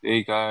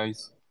Hey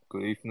guys,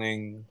 good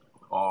evening,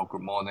 or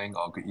good morning,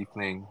 or good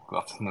evening, good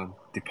afternoon,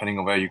 depending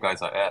on where you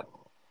guys are at.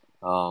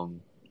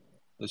 Um,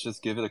 let's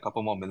just give it a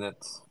couple more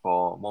minutes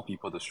for more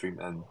people to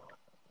stream in,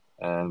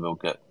 and we'll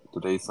get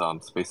today's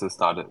spaces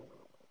started.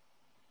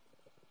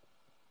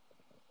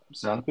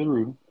 Sounds good,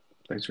 Ruben.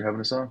 Thanks for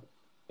having us on.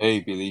 Hey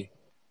Billy,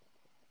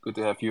 good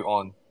to have you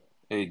on.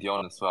 Hey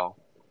Dion as well.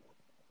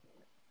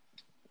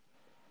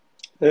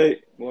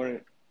 Hey,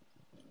 morning.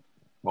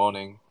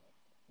 Morning.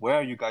 Where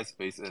are you guys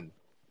based in?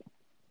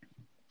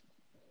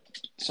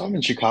 So I'm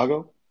in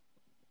Chicago.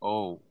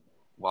 Oh,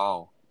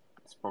 wow.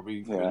 It's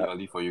probably really Yeah,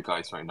 early for you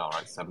guys right now,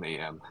 right? 7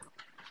 a.m.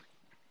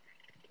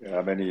 yeah,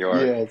 I'm in New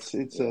Yeah, York.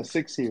 it's Yeah.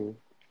 6 here.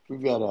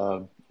 We've got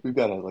a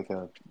like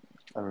a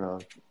I don't know,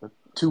 a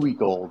 2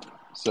 week old.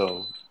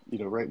 So,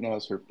 right now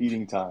is her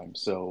feeding time.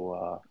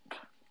 So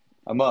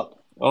I'm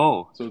up.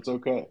 Oh, So it's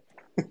okay.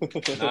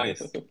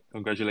 nice.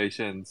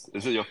 Congratulations.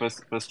 Is it your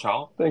first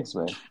child? Thanks,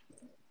 man.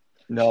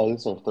 No,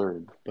 this is our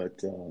third,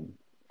 but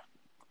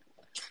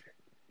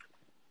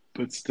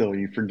still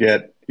you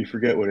forget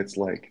what it's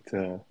like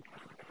to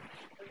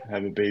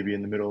have a baby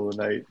in the middle of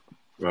the night.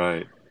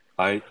 Right.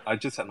 I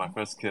just had my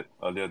first kid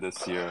earlier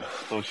this year,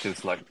 so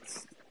she's like,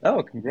 Oh,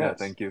 yeah, congrats.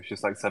 thank you.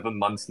 She's like 7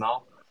 months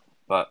now,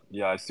 but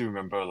yeah, I still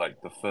remember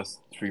like the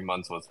first 3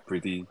 months was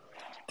pretty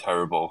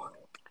terrible.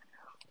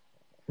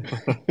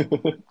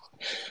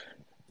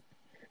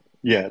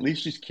 Yeah, at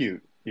least she's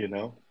cute. I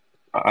know,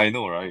 At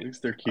right?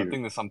 least they're I cute.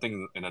 think there's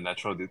something in the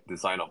natural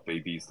design of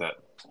babies that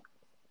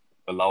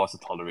allow us to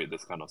tolerate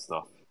this kind of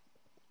stuff.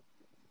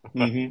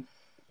 Hmm.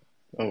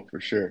 Oh, for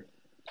sure.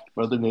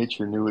 Mother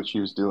Nature knew what she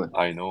was doing.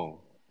 I know.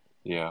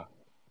 Yeah.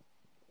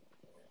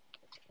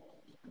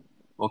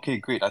 Okay,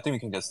 great. I think we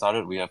can get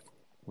started. We have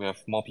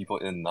more people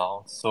in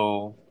now.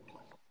 So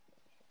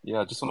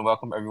yeah, just want to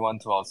welcome everyone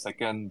to our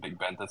second Big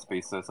Banter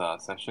Spaces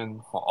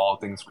session for all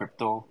things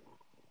crypto.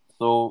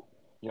 So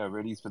yeah,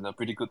 really, it's been a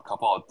pretty good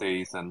couple of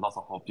days and lots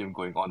of hopium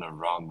going on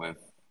around with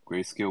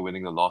Grayscale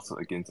winning the lawsuit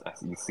against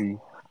SEC.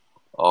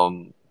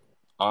 Um,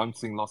 I'm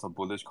seeing lots of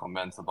bullish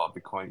comments about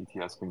Bitcoin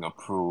ETFs being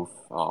approved,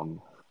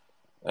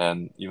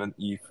 and even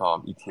ETH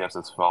ETFs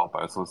as well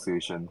by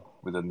association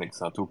with the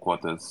next 2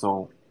 quarters.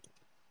 So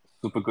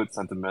super good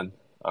sentiment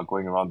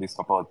going around these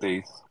couple of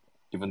days,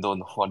 even though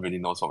no one really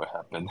knows what will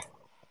happen.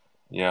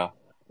 Yeah,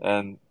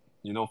 and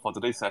for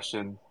today's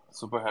session,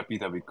 super happy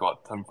that we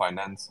got Term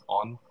Finance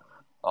on.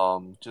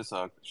 Just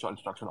a short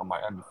introduction on my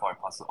end before I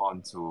pass it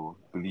on to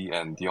Billy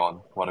and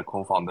Dion, who are the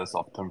co-founders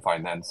of Term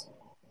Finance.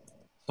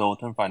 So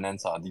Term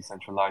Finance are a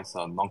decentralized,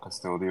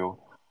 non-custodial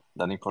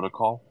lending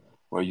protocol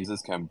where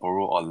users can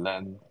borrow or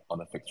lend on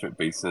a fixed rate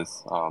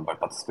basis by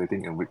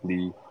participating in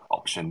weekly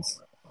auctions.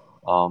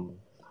 Um,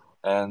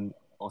 and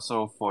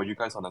also for you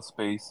guys on the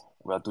space,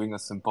 we are doing a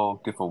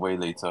simple giveaway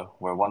later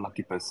where one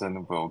lucky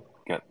person will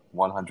get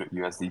 100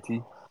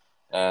 USDT,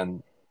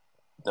 and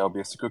there will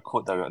be a secret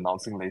code that we're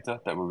announcing later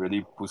that will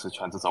really boost the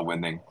chances of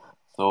winning.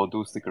 So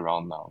do stick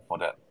around now for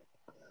that.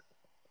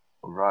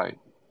 All right.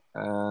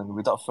 And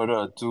without further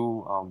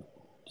ado,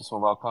 just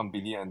want to welcome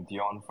Billy and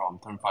Dion from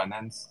Term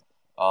Finance.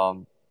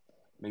 Um,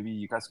 Maybe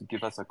you guys could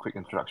give us a quick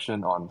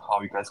introduction on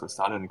how you guys got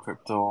started in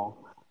crypto,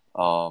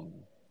 um,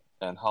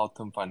 and how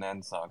Term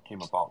Finance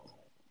came about.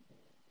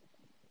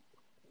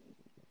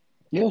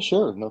 Yeah,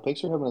 sure. No,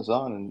 thanks for having us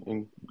on,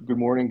 and good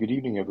morning, good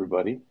evening,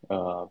 everybody.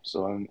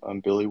 So I'm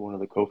Billy, one of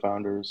the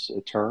co-founders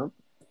at Term.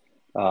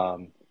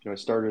 I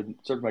started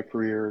my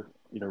career,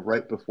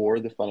 right before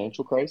the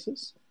financial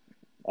crisis.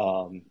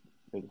 Um,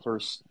 the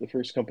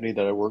first company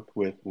that I worked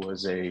with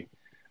was a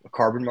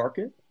carbon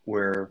market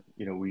where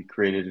we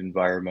created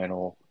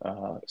environmental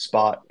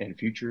spot and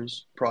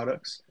futures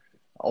products.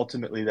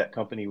 Ultimately, that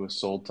company was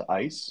sold to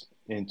ICE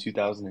in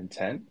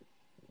 2010.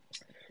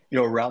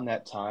 Around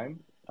that time,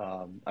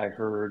 I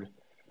heard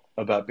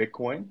about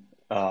Bitcoin,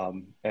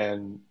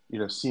 and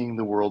seeing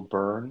the world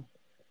burn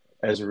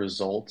as a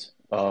result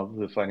of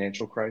the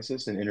financial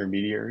crisis and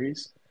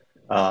intermediaries.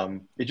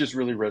 It just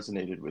really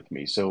resonated with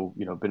me. So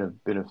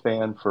been a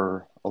fan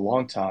for a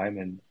long time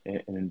and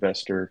an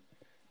investor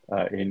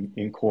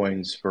in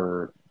coins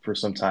for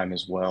some time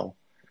as well.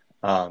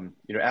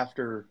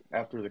 After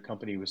the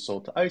company was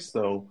sold to ICE,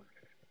 though,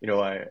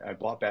 I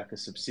bought back a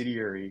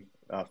subsidiary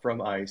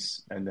from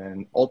ICE, and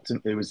then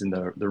ultimately it was in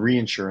the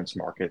reinsurance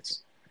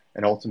markets,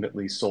 and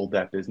ultimately sold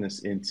that business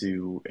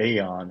into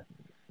Aon.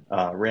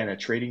 Ran a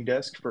trading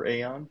desk for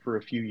Aon for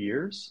a few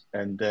years,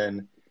 and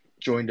then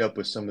joined up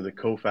with some of the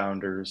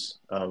co-founders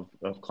of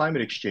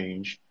Climate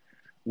Exchange,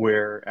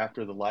 where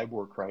after the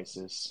LIBOR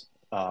crisis,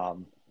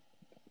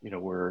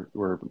 where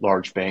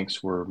large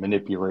banks were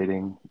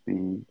manipulating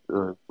the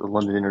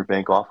London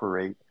Interbank Offer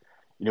Rate,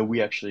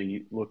 we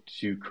actually looked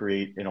to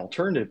create an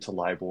alternative to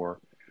LIBOR,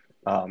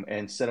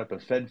 and set up a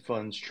Fed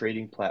funds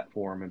trading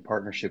platform in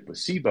partnership with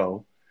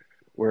Cboe,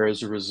 where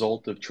as a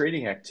result of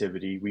trading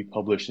activity, we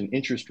published an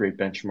interest rate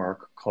benchmark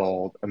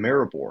called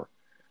Ameribor.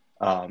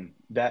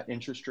 That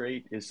interest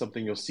rate is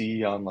something you'll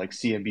see on like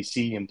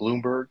CNBC and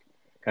Bloomberg,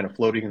 kind of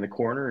floating in the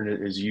corner, and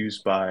it is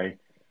used by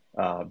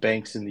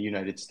banks in the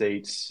United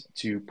States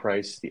to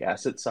price the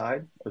asset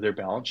side of their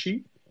balance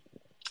sheet.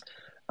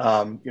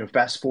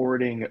 Fast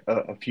forwarding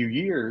a few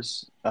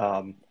years,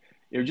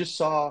 just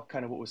saw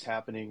kind of what was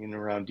happening in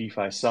around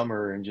DeFi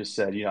summer and just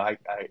said, I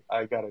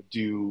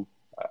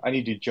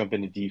need to jump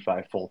into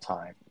DeFi full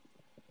time.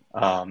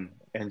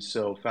 And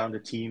so found a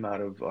team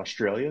out of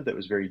Australia that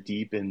was very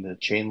deep in the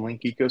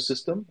Chainlink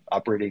ecosystem,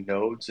 operating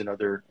nodes and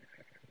other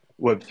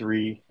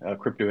Web3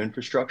 crypto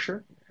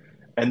infrastructure.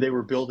 And they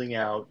were building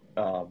out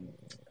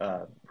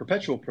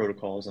perpetual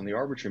protocols on the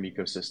Arbitrum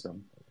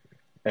ecosystem.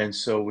 And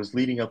so was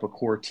leading up a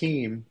core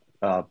team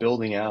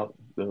building out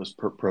those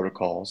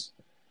protocols.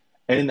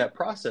 And in that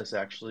process,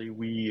 actually,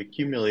 we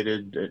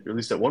accumulated, at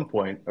least at one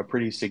point, a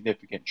pretty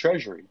significant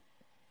treasury.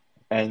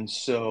 And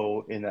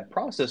so in that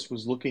process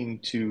was looking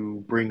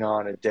to bring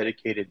on a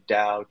dedicated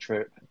DAO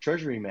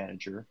treasury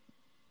manager.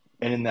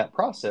 And in that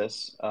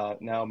process,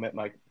 now met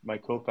my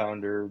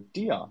co-founder,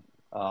 Dion.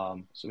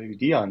 So maybe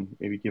Dion,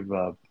 maybe give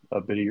a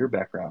bit of your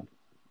background.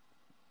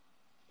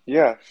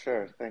 Yeah,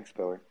 sure. Thanks,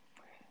 Billy.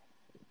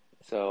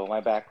 So my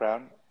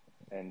background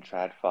in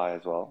TradFi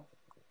as well.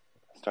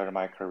 I started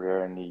my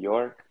career in New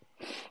York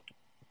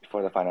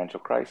before the financial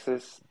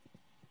crisis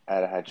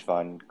at a hedge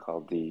fund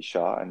called the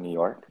Shaw in New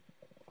York.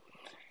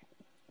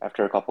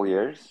 After a couple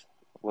years,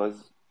 was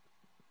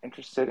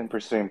interested in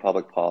pursuing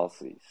public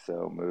policy,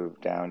 so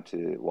moved down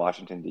to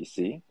Washington,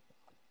 D.C.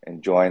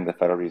 and joined the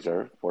Federal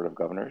Reserve Board of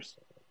Governors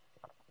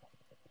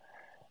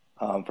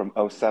from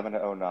 07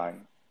 to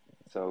 09,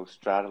 so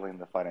straddling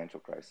the financial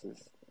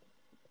crisis.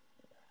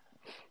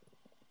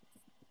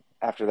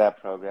 After that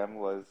program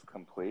was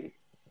complete,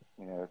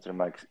 through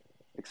my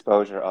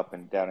exposure up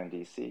and down in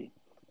D.C.,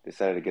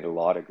 decided to get a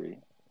law degree.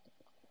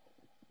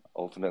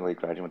 Ultimately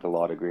graduated with a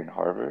law degree in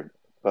Harvard,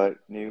 but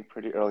knew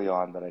pretty early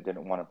on that I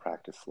didn't want to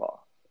practice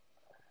law.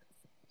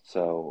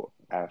 So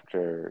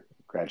after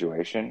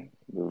graduation,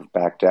 moved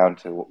back down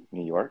to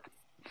New York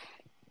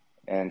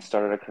and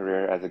started a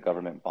career as a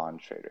government bond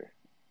trader,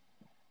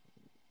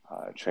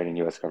 trading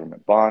U.S.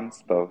 government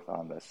bonds, both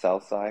on the sell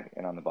side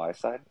and on the buy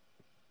side.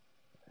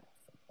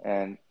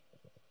 And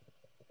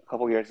a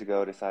couple years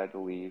ago, decided to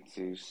leave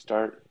to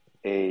start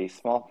a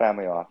small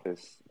family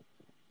office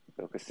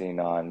focusing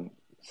on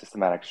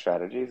systematic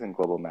strategies and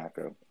global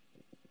macro.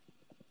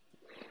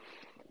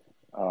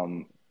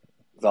 It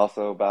was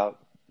also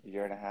about a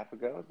year and a half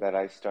ago that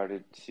I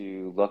started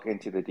to look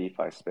into the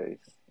DeFi space.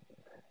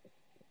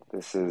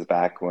 This is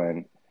back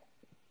when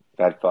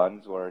Fed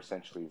funds were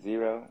essentially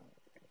zero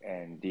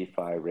and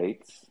DeFi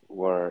rates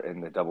were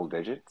in the double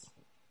digits.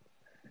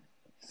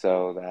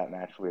 So that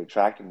naturally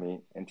attracted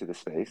me into the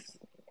space.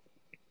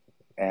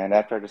 And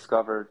after I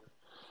discovered,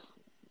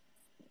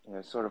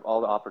 sort of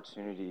all the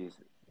opportunities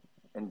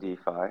in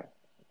DeFi,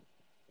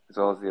 as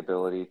well as the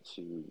ability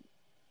to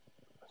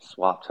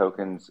swap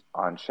tokens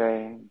on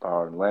chain,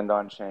 borrow and lend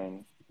on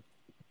chain,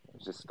 it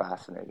was just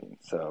fascinating.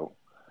 So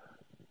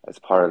as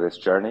part of this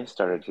journey,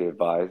 started to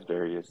advise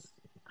various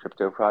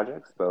crypto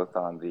projects, both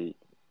on the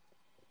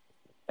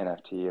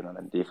NFT and on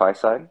the DeFi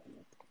side.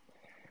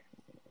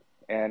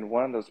 And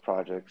one of those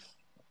projects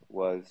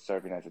was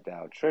serving as a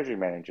DAO treasury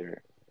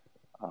manager,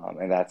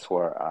 and that's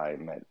where I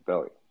met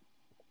Billy.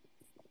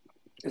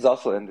 He's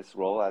also in this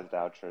role as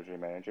DAO treasury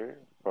manager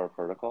for a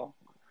protocol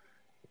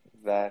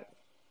that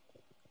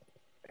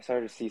I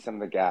started to see some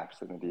of the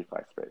gaps in the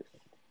DeFi space.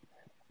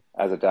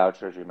 As a DAO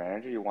treasury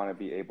manager, you want to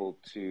be able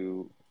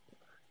to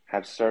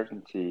have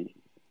certainty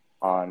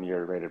on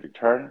your rate of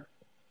return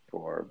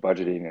for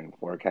budgeting and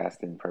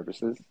forecasting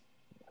purposes.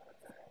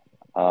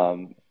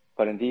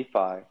 But in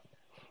DeFi,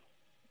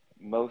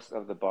 most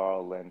of the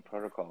borrow-lend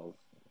protocols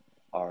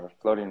are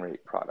floating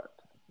rate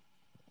product.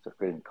 So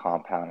think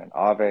Compound and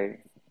Aave.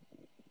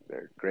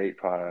 They're great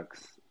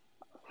products,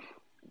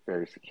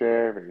 very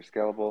secure, very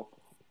scalable,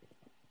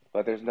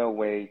 but there's no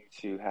way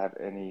to have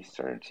any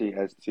certainty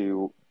as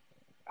to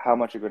how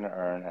much you're going to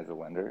earn as a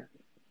lender,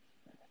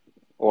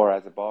 or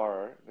as a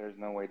borrower, there's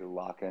no way to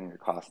lock in your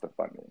cost of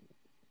funding.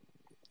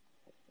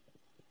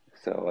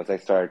 So as I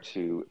started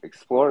to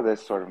explore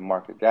this sort of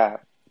market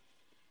gap,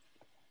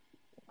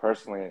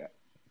 personally,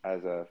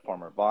 as a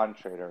former bond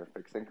trader,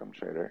 fixed income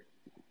trader,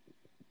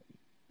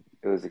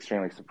 it was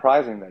extremely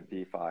surprising that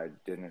DeFi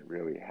didn't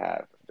really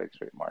have a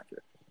fixed rate market.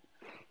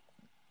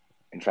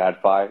 In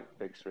TradFi,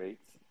 fixed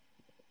rates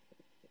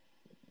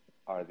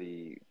are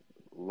the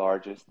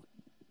largest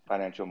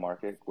financial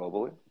market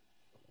globally.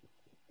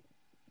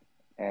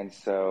 And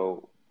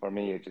so for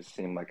me, it just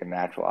seemed like a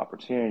natural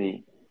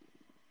opportunity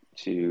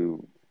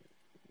to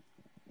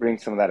bring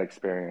some of that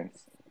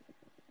experience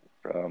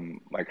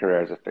from my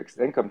career as a fixed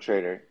income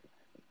trader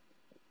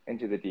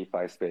into the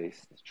DeFi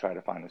space to try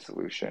to find a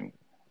solution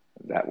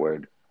that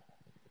would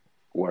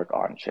work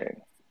on chain.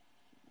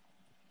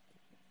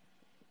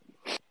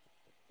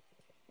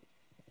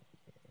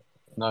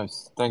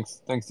 Nice.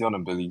 Thanks, Dion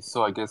and Billy.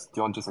 So I guess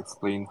Dion just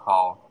explained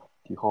how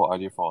the whole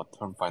idea for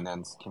term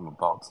finance came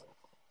about.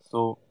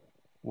 So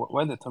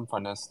when did term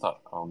finance start?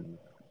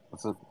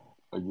 Was it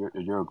a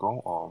year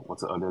ago, or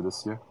was it earlier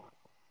this year?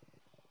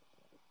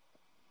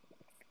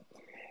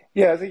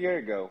 Yeah, it was a year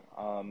ago.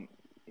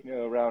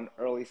 Around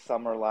early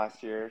summer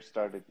last year,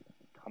 started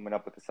coming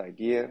up with this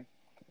idea,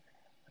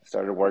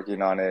 started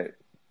working on it,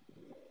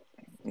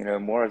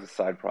 more as a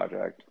side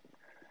project.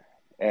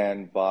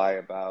 And by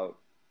about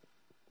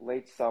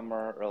late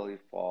summer, early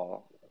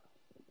fall,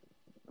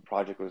 the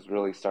project was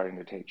really starting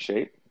to take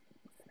shape.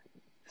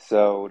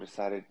 So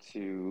decided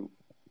to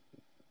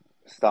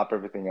stop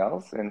everything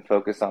else and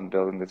focus on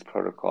building this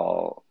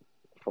protocol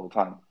full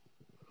time.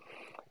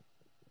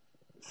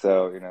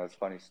 So, it's a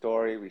funny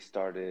story. We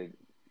started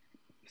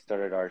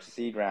our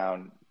seed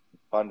round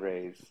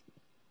fundraise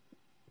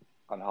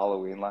on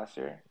Halloween last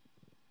year.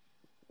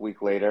 A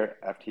week later,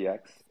 FTX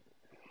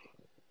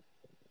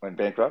went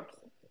bankrupt.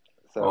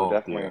 So Oh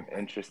definitely dear. an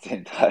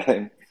interesting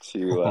time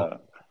to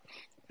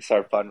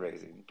start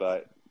fundraising.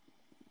 But,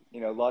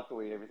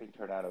 luckily everything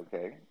turned out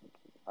okay.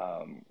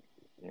 Um,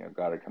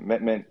 got a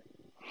commitment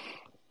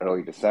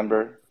early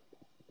December,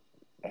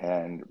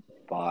 and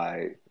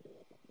by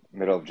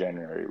middle of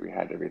January, we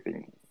had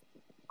everything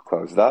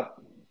closed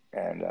up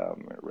and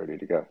ready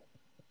to go.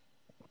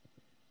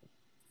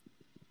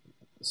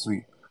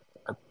 Sweet.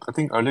 I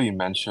think earlier you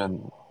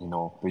mentioned,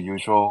 the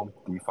usual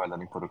DeFi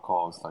lending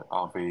protocols like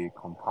Aave,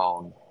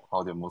 Compound,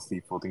 how they're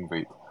mostly floating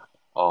rate.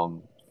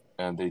 Um,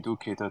 and they do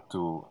cater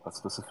to a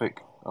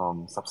specific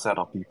subset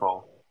of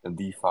people in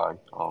DeFi,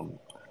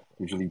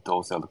 usually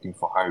those that are looking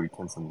for high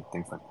returns and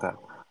things like that.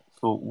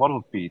 So what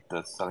would be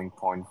the selling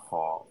point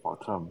for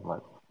a term?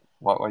 Like,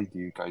 why do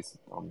you guys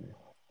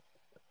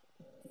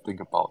think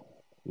about,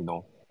 you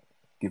know,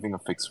 giving a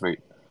fixed rate?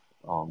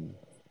 Um,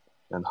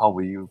 and how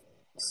will you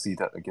see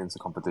that against the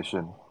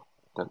competition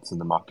that's in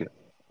the market?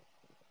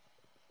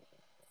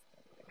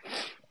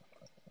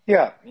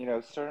 Yeah,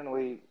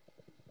 certainly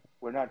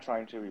we're not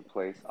trying to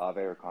replace Aave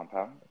or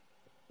Compound.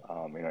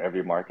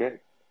 Every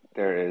market,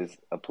 there is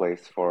a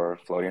place for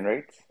floating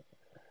rates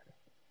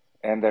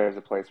and there is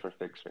a place for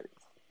fixed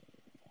rates.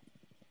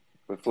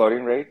 With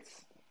floating rates,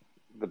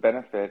 the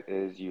benefit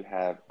is you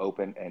have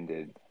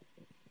open-ended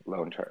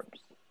loan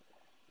terms.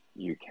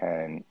 You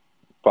can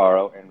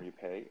borrow and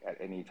repay at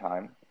any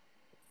time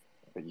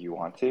that you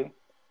want to.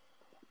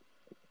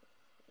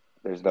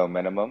 There's no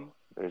minimum,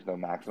 there's no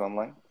maximum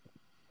length.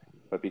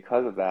 But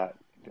because of that,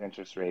 the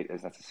interest rate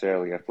is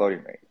necessarily a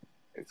floating rate.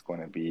 It's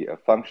going to be a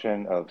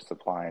function of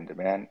supply and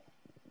demand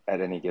at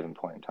any given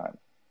point in time.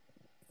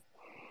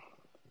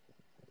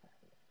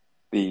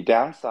 The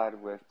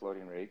downside with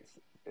floating rates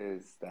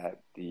is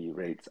that the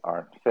rates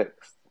aren't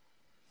fixed.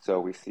 So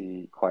we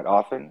see quite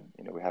often,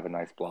 we have a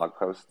nice blog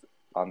post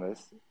on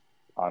this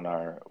on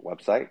our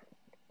website.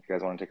 If you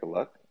guys want to take a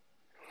look,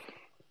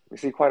 we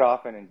see quite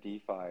often in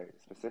DeFi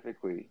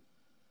specifically,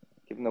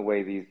 given the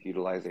way these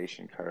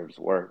utilization curves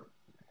work,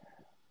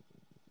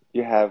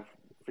 you have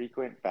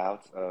frequent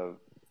bouts of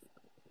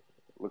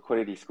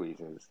liquidity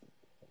squeezes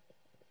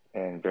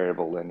in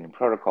variable lending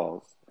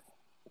protocols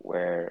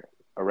where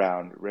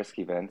around risk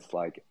events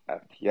like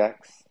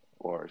FTX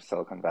or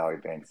Silicon Valley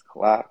Bank's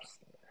collapse,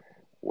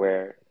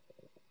 where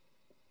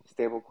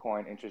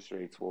stablecoin interest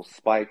rates will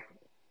spike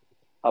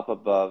up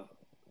above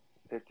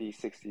 50,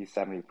 60,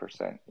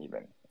 70%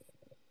 even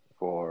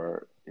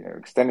for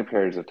extended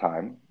periods of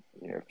time,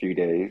 a few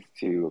days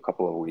to a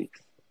couple of weeks.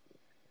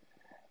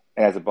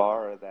 And as a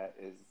borrower, that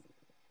is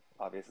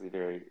obviously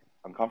very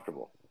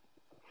uncomfortable.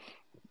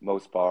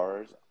 Most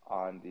borrowers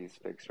on these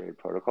fixed rate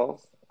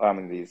protocols,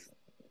 these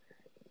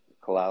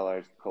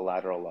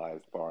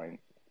collateralized borrowing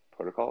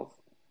protocols,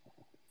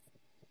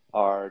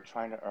 are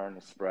trying to earn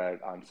a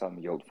spread on some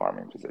yield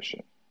farming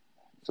position.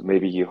 So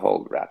maybe you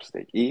hold wrap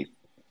stake ETH,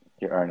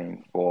 you're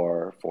earning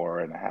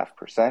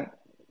 4.5%,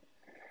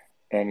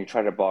 and you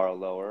try to borrow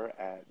lower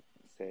at,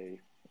 say,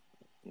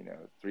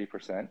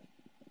 3%.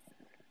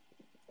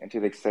 And to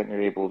the extent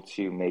you're able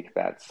to make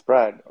that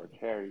spread or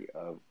carry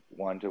of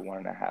 1 to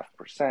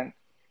 1.5%,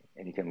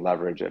 and you can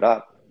leverage it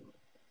up,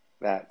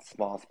 that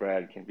small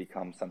spread can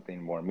become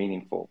something more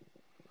meaningful,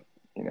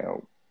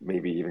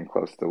 maybe even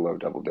close to low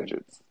double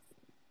digits.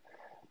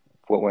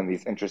 But when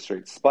these interest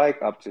rates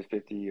spike up to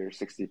 50 or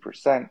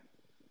 60%,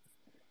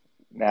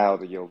 now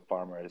the yield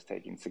farmer is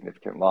taking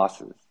significant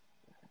losses.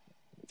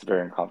 It's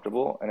very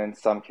uncomfortable, and in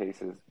some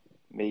cases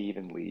may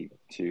even lead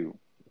to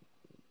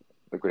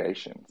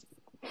liquidations.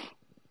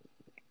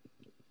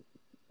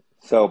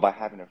 So by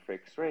having a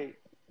fixed rate,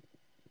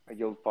 a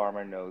yield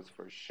farmer knows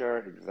for sure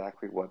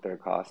exactly what their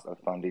cost of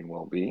funding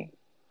will be,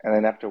 and they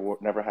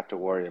never have to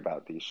worry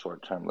about these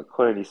short-term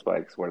liquidity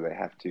spikes where they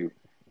have to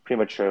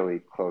prematurely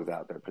close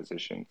out their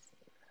positions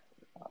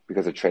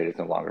because the trade is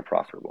no longer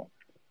profitable.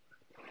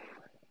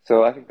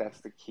 So I think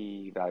that's the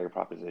key value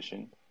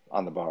proposition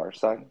on the borrower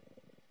side.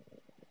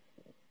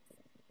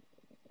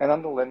 And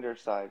on the lender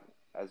side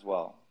as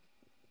well,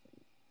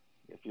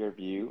 if your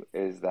view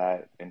is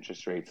that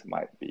interest rates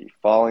might be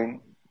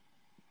falling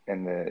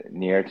in the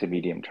near to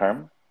medium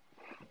term,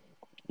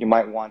 you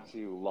might want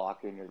to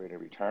lock in your rate of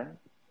return.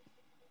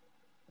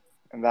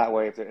 And that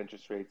way, if the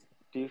interest rates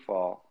do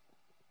fall,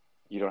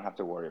 you don't have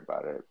to worry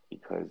about it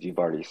because you've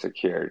already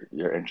secured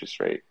your interest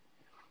rate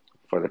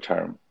for the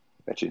term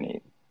that you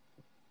need.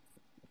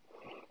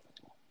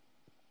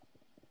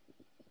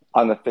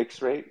 On the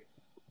fixed rate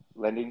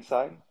lending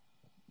side,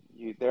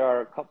 there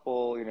are a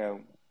couple,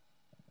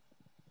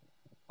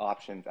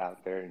 options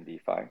out there in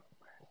DeFi.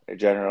 I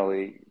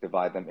generally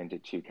divide them into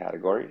two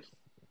categories.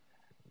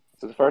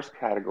 So the first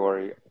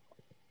category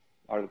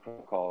are the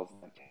protocols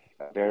that take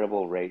a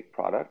variable rate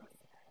product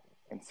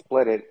and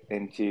split it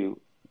into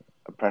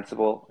a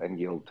principal and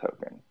yield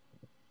token.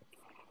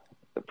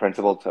 The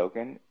principal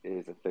token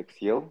is a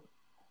fixed yield,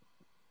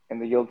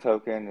 and the yield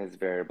token is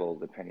variable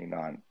depending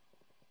on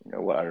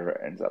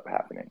whatever ends up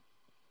happening.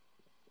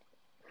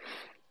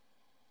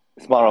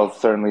 This model is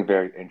certainly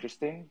very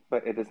interesting,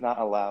 but it does not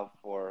allow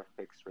for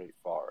fixed rate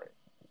borrowing.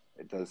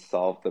 It does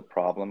solve the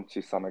problem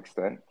to some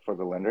extent for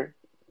the lender,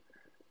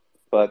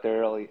 but there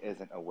really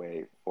isn't a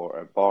way for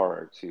a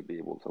borrower to be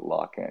able to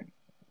lock in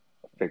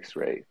a fixed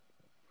rate.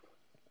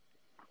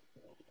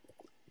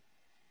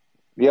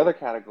 The other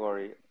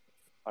category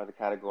are the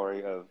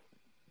category of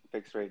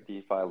fixed rate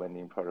DeFi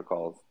lending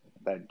protocols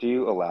that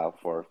do allow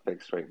for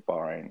fixed rate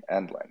borrowing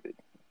and lending.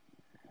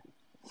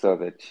 So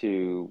the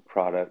two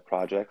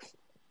projects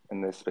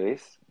in this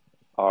space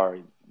are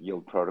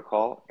Yield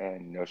Protocol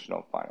and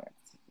Notional Finance.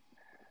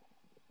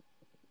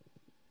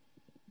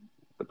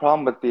 The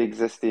problem with the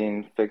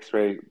existing fixed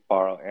rate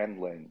borrow and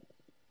lend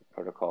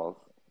protocols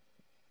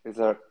is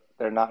that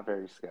they're not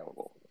very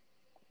scalable.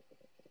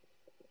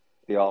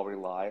 They all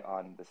rely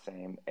on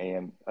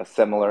a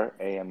similar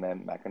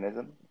AMM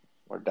mechanism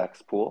or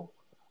DEX pool,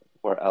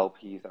 where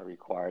LPs are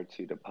required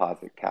to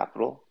deposit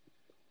capital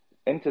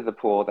into the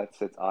pool that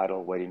sits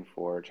idle waiting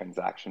for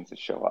transactions to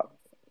show up.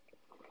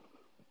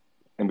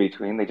 In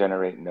between, they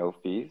generate no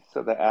fees,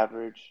 so the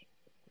average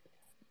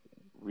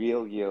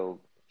real yield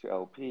to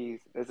LPs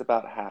is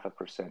about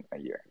 0.5% a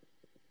year.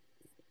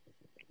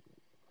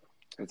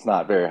 It's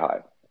not very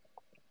high.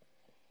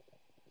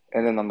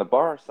 And then on the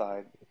borrower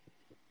side,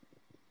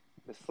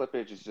 the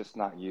slippage is just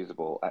not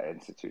usable at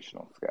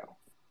institutional scale.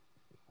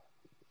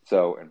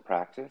 So in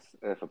practice,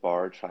 if a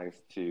borrower tries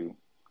to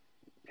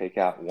take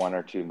out 1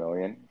 or 2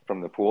 million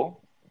from the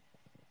pool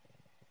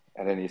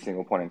at any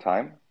single point in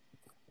time,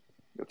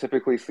 you'll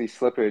typically see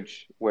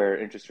slippage where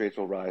interest rates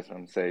will rise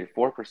from, say,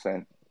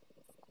 4%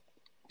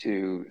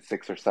 to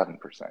 6 or 7%.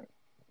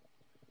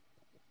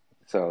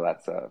 So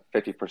that's a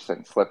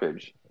 50%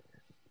 slippage.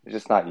 It's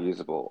just not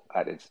usable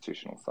at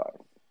institutional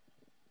size.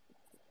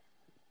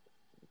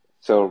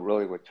 So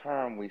really with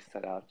Term, we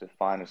set out to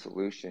find a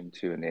solution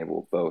to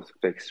enable both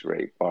fixed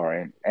rate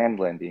borrowing and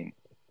lending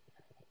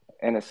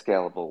in a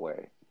scalable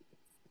way,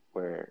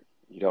 where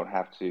you don't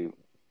have to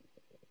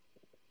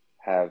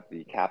have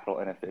the capital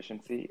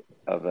inefficiency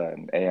of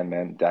an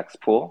AMM DEX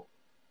pool,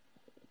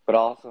 but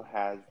also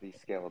has the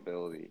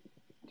scalability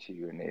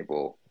to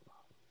enable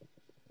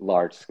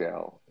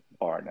large-scale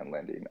borrowing and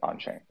lending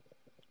on-chain.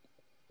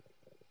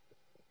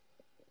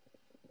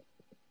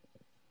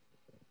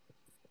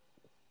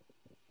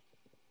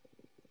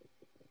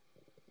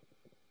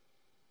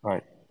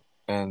 Right.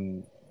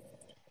 And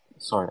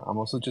sorry, I'm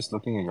also just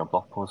looking at your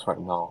blog post right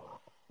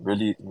now.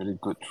 Really, really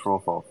good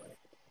trove of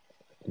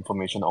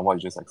information on what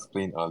you just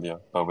explained earlier,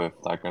 but with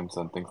diagrams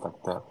and things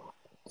like that.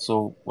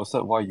 So was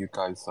that why you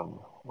guys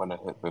went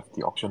ahead with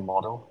the auction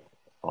model?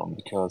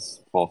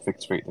 Because for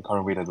fixed rate, the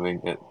current way they're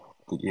doing it,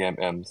 the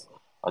AMMs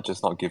are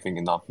just not giving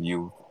enough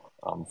yield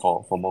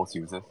for most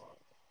users.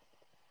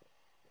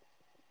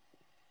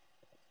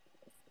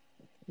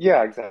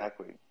 Yeah,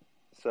 exactly.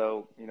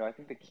 So, I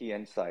think the key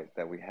insight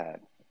that we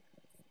had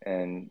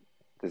in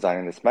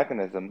designing this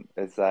mechanism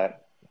is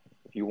that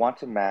if you want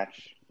to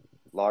match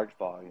large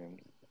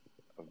volumes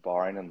of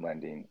borrowing and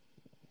lending,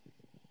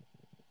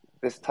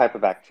 this type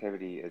of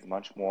activity is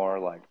much more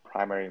like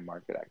primary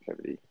market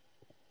activity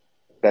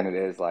than it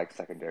is like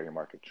secondary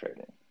market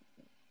trading.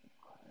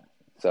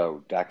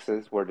 So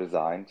DEXs were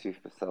designed to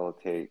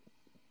facilitate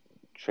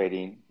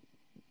trading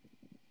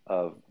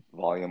of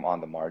volume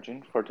on the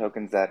margin for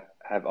tokens that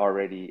have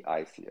already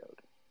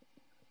ICO'd,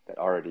 that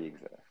already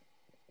exist.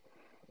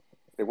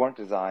 They weren't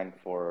designed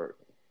for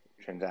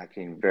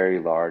transacting very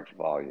large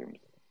volumes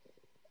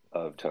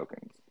of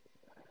tokens.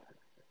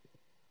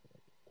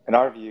 In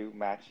our view,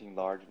 matching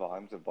large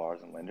volumes of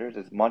borrowers and lenders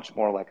is much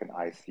more like an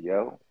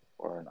ICO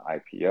or an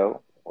IPO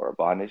or a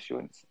bond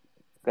issuance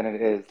than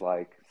it is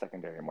like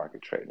secondary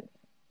market trading.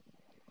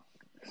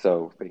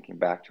 So thinking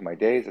back to my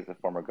days as a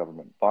former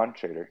government bond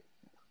trader,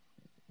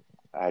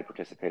 I had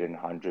participated in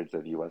hundreds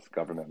of US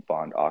government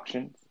bond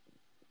auctions.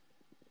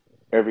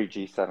 Every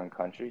G7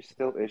 country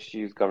still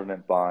issues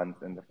government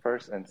bonds in the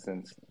first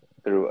instance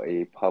through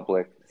a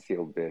public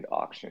sealed bid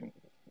auction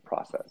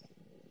process.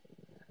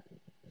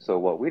 So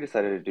what we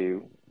decided to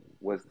do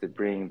was to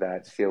bring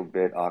that sealed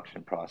bid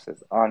auction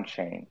process on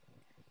chain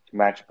to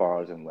match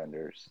borrowers and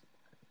lenders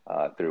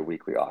through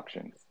weekly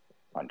auctions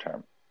on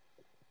Term.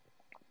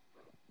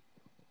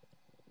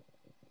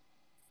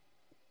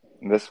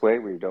 In this way,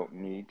 we don't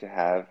need to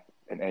have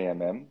an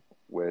AMM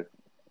with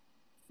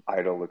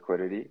idle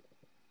liquidity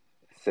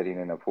sitting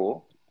in a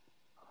pool,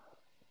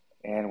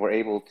 and we're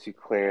able to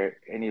clear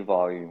any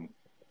volume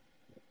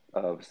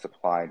of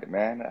supply and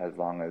demand as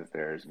long as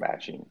there's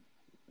matching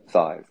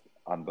size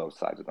on both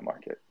sides of the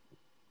market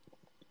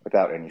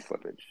without any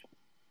slippage.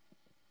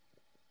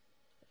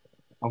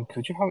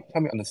 Could you help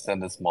me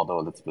understand this model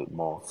a little bit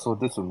more? So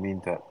this would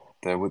mean that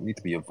there would need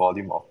to be a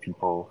volume of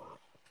people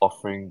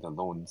offering the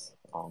loans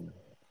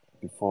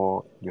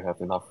before you have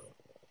enough,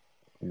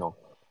 you know,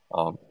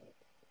 um,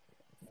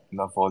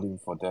 enough volume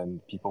for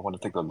then people want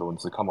to take the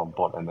loans to come on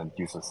board and then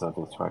use the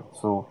service, right?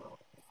 So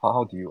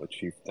how do you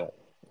achieve that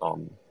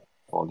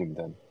volume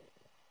then?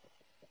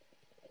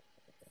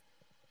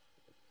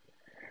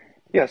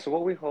 Yeah, so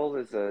what we hold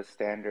is a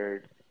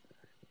standard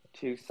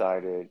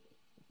two-sided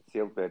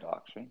sealed bid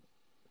auction.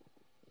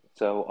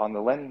 So on the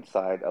lending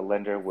side, a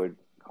lender would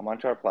come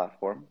onto our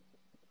platform.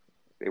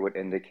 They would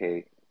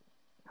indicate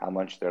how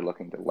much they're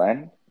looking to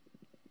lend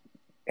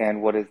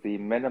and what is the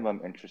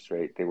minimum interest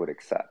rate they would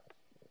accept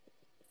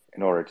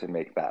in order to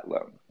make that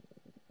loan.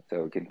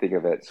 So you can think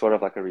of it sort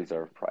of like a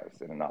reserve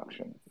price in an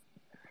auction.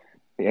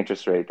 The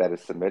interest rate that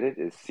is submitted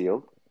is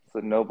sealed, so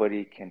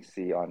nobody can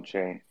see on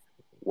chain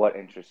what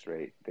interest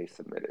rate they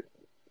submitted.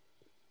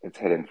 It's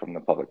hidden from the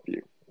public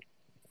view.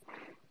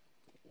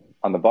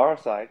 On the borrower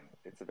side,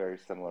 it's a very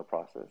similar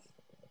process.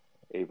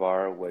 A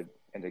borrower would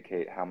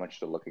indicate how much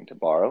they're looking to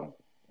borrow,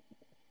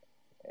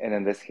 and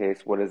in this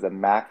case, what is the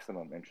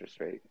maximum interest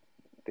rate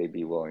they'd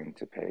be willing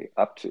to pay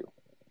up to.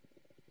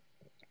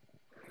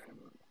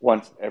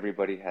 Once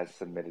everybody has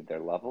submitted their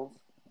levels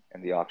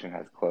and the auction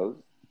has closed,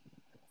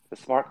 the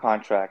smart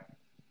contract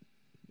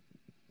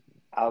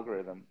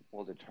algorithm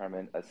will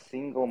determine a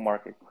single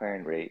market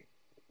clearing rate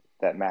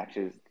that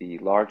matches the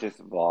largest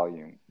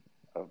volume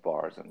of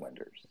borrowers and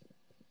lenders.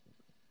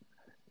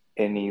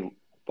 Any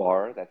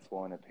borrower that's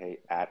willing to pay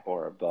at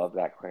or above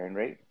that clearing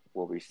rate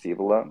will receive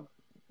a loan,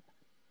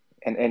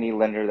 and any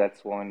lender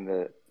that's willing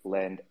to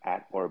lend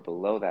at or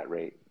below that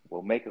rate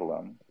will make a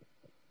loan,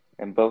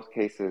 in both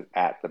cases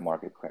at the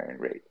market clearing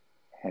rate.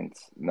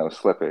 Hence, no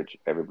slippage,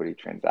 everybody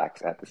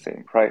transacts at the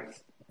same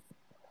price.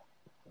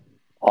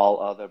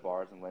 All other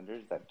borrowers and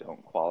lenders that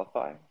don't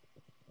qualify,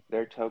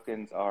 their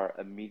tokens are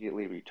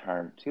immediately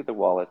returned to the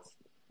wallets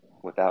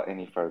without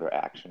any further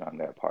action on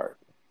their part.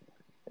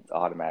 It's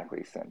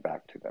automatically sent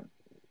back to them.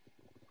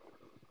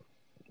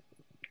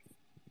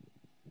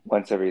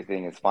 Once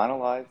everything is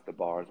finalized, the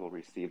borrowers will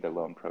receive their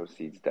loan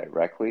proceeds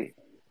directly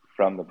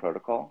from the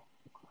protocol,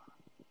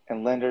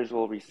 and lenders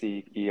will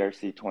receive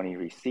ERC20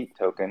 receipt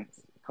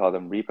tokens, call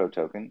them repo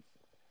tokens,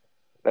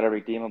 that are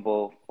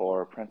redeemable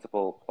for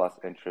principal plus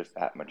interest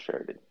at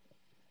maturity.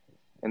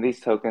 And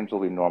these tokens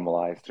will be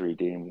normalized to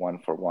redeem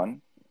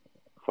 1-for-1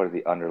 for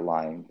the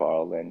underlying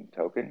borrow lend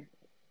token,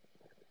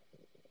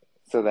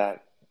 so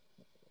that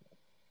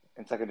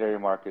in secondary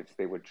markets,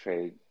 they would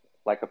trade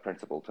like a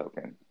principal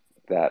token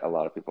that a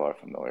lot of people are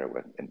familiar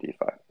with in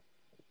DeFi.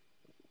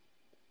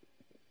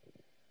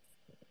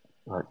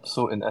 Right.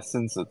 So in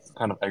essence, it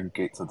kind of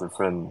aggregates a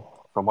different,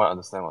 from what I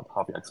understand, what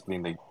Harvey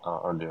explained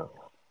earlier,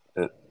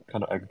 it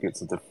kind of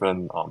aggregates a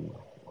different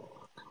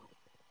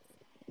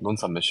loan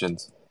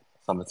submissions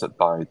submitted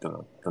by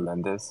the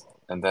lenders,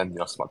 and then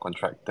your smart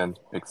contract then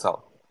picks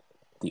out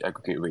the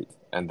aggregate rate,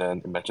 and then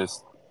it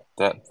matches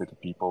that with the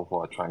people who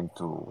are trying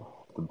to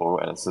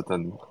borrow at a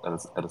certain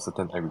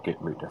aggregate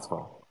rate as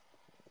well.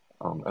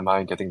 Am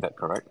I getting that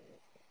correct?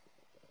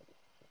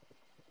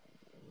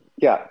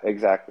 Yeah,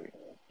 exactly.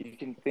 You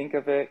can think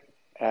of it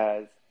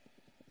as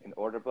an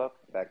order book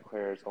that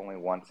clears only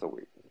once a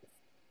week.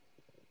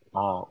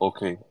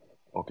 Okay.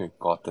 Okay,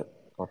 got it.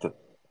 Got it.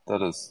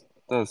 That is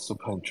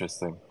super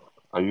interesting.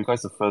 Are you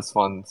guys the first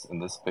ones in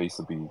this space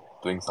to be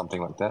doing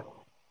something like that?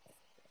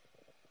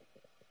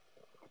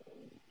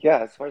 Yeah,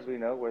 as far as we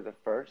know, we're the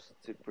first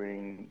to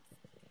bring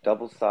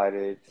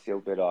double-sided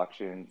sealed bid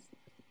auctions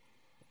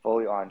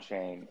fully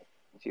on-chain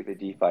to the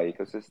DeFi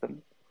ecosystem.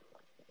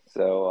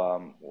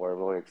 So we're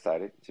really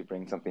excited to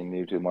bring something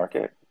new to the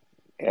market.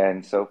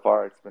 And so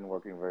far, it's been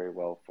working very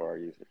well for our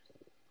users.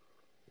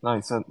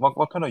 Nice. And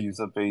what kind of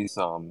user base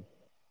do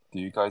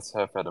you guys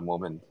have at the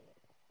moment?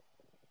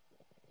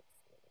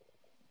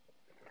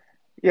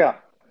 Yeah,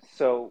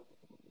 so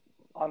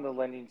on the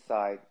lending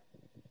side,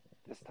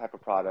 this type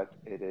of product,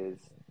 it is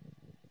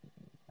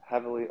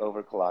heavily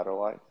over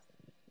collateralized,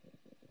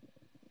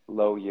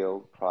 low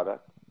yield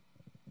product.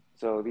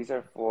 So these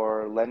are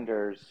for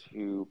lenders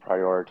who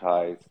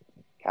prioritize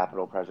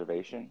capital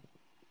preservation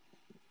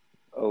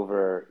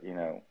over,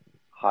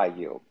 high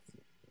yields.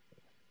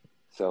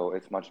 So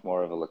it's much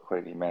more of a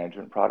liquidity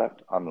management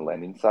product on the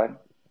lending side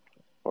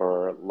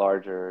for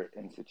larger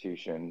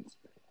institutions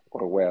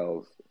or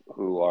whales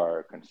who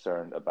are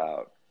concerned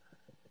about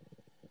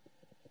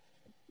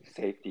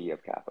safety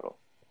of capital.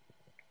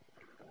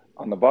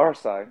 On the borrower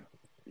side,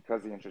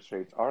 because the interest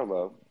rates are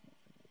low,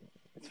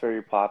 it's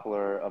very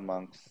popular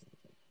amongst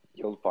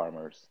yield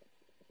farmers.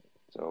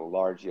 So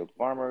large yield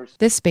farmers.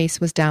 This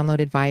space was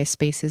downloaded via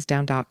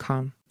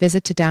spacesdown.com.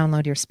 Visit to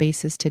download your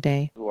spaces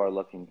today. Who are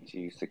looking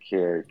to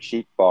secure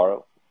cheap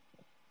borrow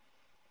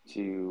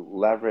to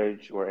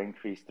leverage or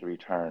increase the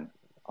return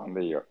on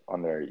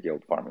their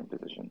yield farming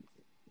positions.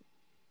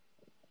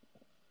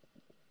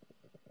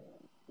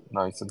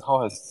 Nice. And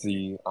how has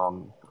the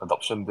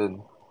adoption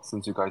been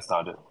since you guys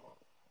started?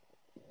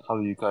 How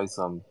do you guys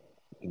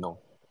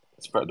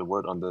spread the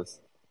word on this?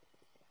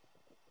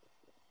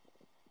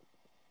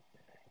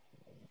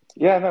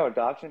 Yeah, no,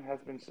 adoption has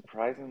been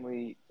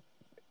surprisingly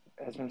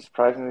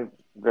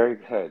very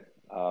good.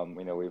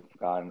 We've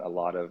gotten a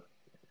lot of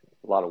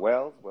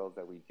whales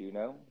that we do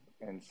know,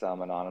 and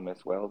some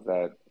anonymous whales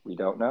that we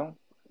don't know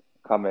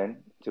come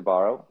in to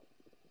borrow.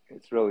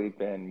 It's really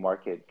been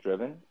market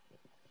driven.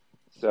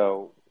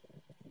 So,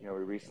 we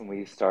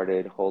recently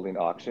started holding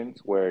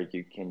auctions where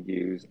you can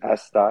use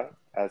SDAI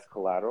as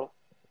collateral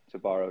to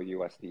borrow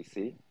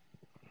USDC,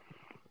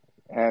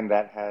 and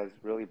that has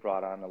really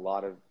brought on a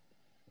lot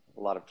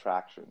of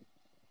traction.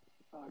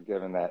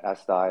 Given that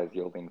SDAI is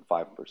yielding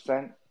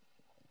 5%,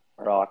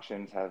 our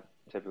auctions have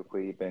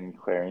typically been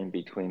clearing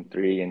between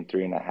 3% and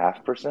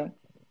 3.5%.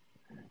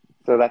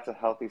 So that's a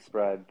healthy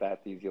spread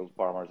that these yield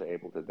farmers are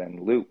able to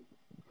then loop.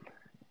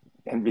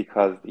 And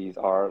because these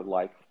are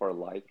like for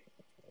like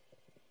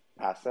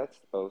assets,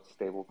 both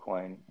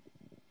stablecoin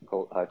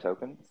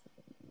tokens,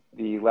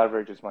 the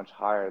leverage is much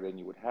higher than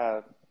you would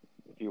have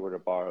if you were to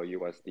borrow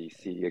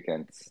USDC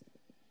against,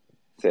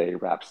 say,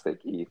 Wrapstick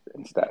ETH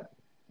instead.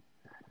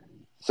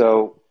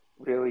 So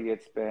really,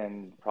 it's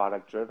been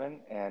product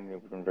driven, and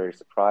we've been very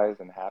surprised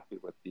and happy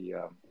with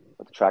the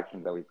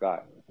traction that we've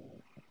got.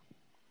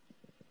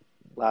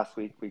 Last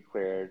week, we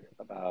cleared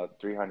about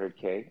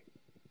 300K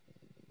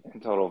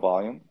in total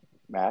volume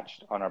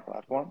matched on our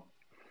platform.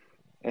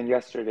 And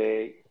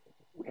yesterday,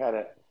 we had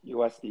a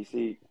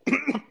USDC,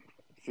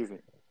 excuse me,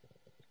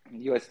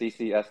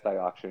 USDC SDAI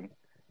auction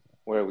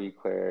where we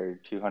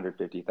cleared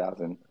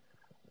 250,000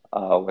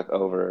 with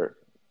over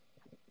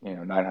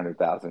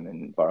 900,000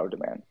 in borrow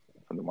demand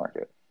from the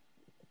market.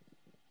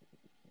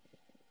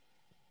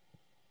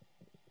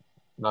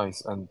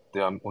 Nice. And they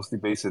are mostly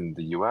based in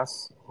the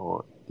US,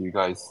 or do you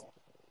guys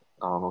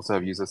also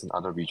have users in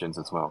other regions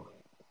as well?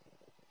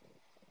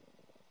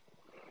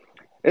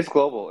 It's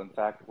global. In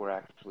fact, we're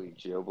actually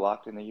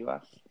geo-blocked in the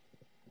US.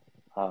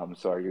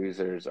 So our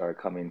users are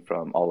coming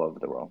from all over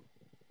the world.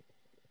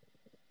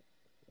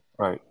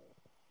 Right.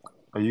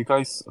 Are you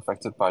guys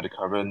affected by the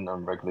current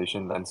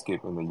regulation landscape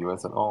in the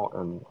US at all?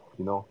 And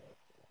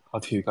how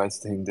do you guys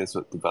think this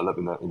would develop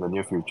in the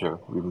near future?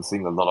 We've been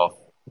seeing a lot of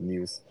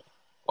news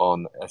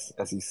on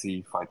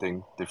SEC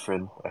fighting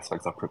different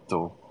aspects of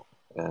crypto,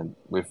 and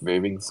with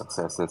varying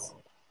successes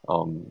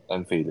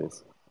and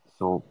failures.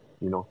 So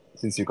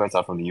since you guys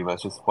are from the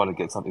US, just want to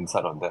get some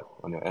insight on that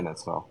on your end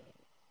as well.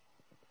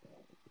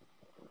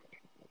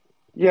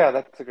 Yeah,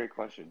 that's a great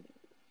question.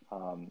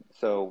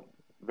 So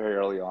very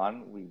early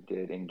on, we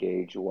did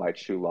engage a White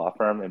Shoe law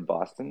firm in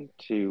Boston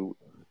to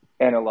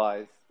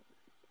analyze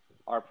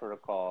our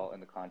protocol in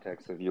the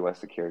context of U.S.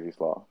 securities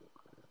law.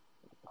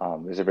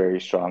 There's a very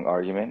strong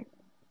argument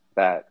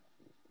that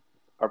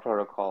our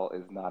protocol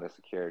is not a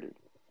security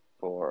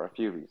for a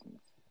few reasons.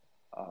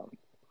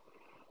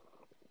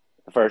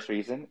 The first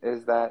reason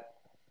is that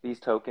these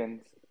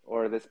tokens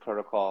or this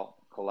protocol,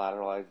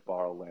 collateralized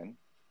borrow lend,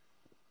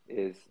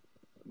 is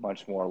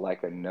much more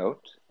like a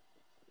note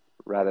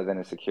rather than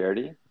a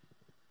security.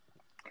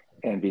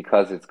 And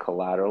because it's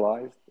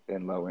collateralized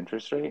in low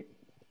interest rate,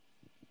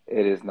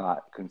 it is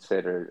not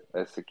considered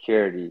a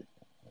security,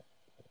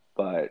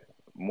 but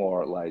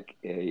more like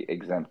a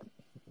exempt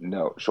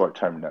note,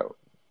 short-term note,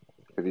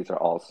 because these are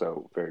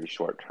also very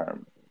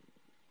short-term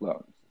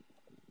loans.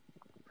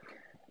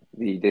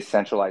 The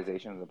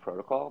decentralization of the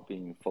protocol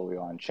being fully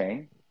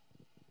on-chain,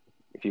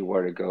 if you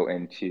were to go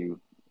into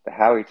the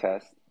Howey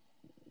test,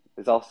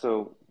 there's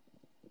also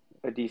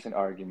a decent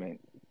argument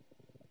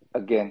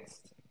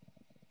against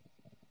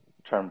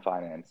term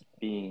finance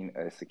being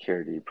a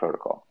security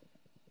protocol.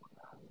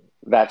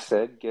 That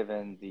said,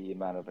 given the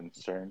amount of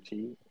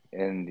uncertainty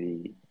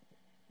in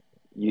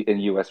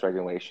U.S.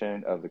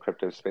 regulation of the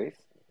crypto space,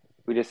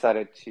 we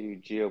decided to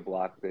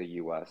geo-block the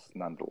U.S.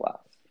 nonetheless.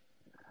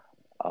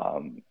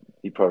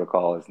 The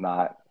protocol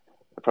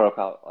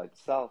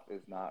itself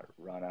is not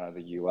run out of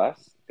the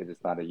U.S. It is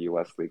not a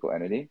U.S. legal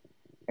entity.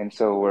 And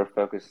so we're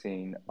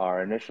focusing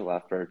our initial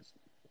efforts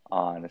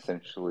on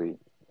essentially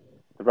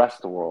the rest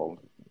of the world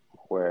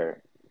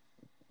where,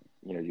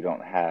 you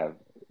don't have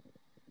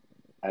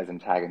as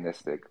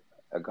antagonistic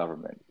a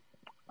government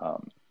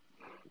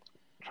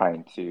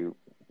trying to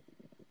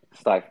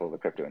stifle the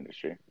crypto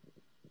industry.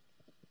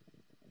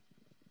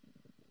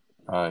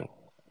 Right.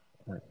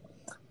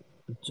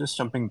 Just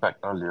jumping back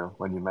earlier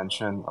when you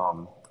mentioned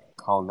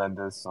how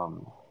lenders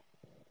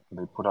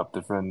they put up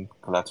different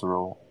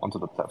collateral onto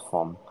the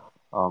platform.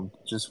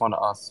 Just want to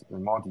ask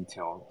in more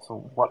detail.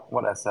 So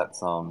what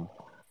assets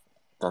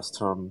does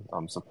Term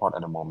support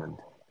at the moment?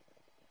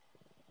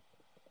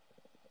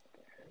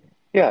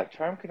 Yeah,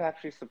 Term can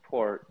actually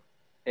support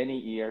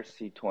any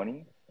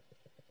ERC20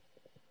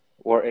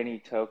 or any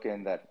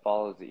token that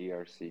follows the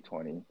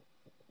ERC20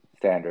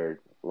 standard,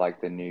 like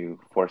the new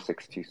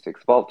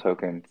 4626 vault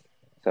tokens.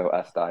 So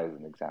SDAI is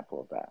an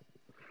example of that.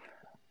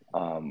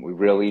 We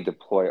really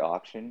deploy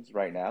auctions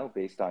right now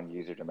based on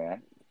user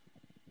demand.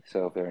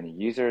 So if there are any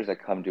users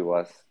that come to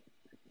us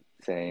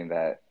saying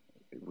that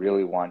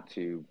really want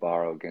to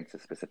borrow against a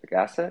specific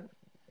asset.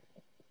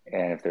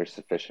 And if there's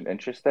sufficient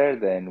interest there,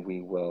 then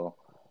we will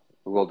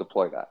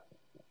deploy that.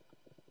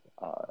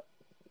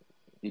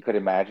 You could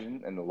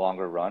imagine in the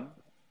longer run,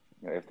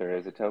 if there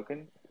is a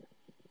token,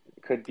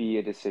 it could be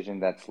a decision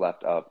that's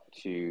left up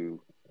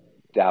to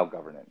DAO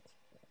governance.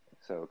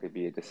 So it could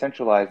be a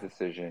decentralized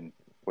decision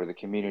where the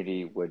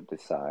community would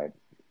decide,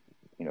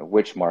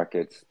 which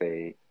markets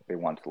they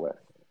want to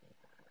list.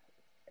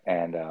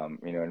 And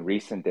in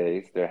recent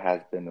days, there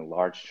has been a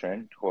large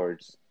trend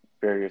towards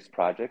various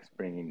projects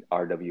bringing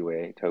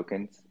RWA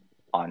tokens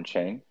on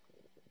chain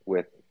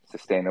with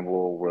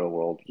sustainable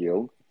real-world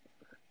yield.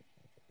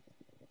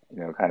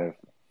 Kind of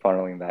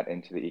funneling that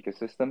into the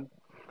ecosystem.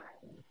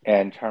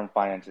 And Term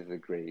Finance is a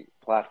great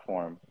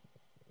platform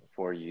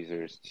for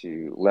users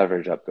to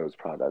leverage up those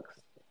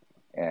products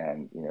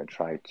and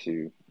try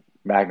to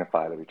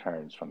magnify the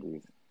returns from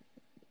these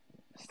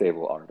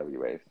stable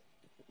RWAs.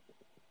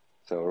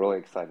 So we're really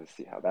excited to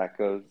see how that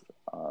goes.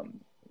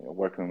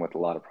 Working with a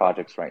lot of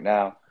projects right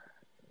now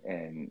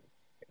and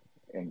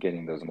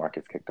getting those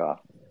markets kicked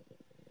off.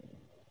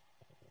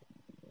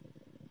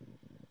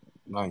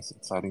 Nice,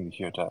 exciting to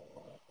hear that.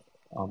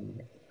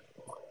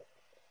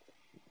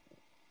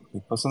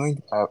 Personally,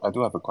 I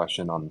do have a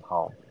question on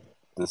how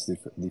this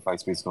DeFi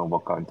space is going to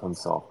work out in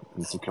terms of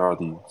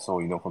insecurity. So,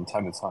 from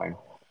time to time,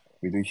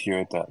 we do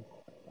hear that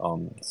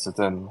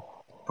certain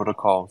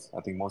protocols,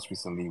 I think most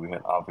recently we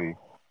had Aave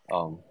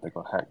that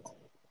got hacked,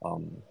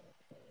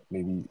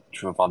 maybe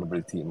through a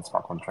vulnerability in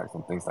smart contracts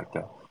and things like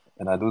that.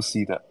 And I do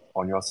see that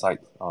on your side,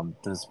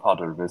 this is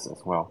part of the risk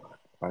as well,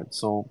 right?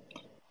 So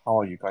how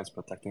are you guys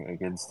protecting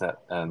against that?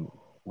 And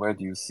where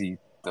do you see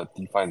the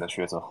DeFi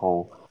industry as a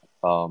whole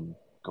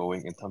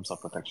going in terms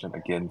of protection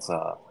against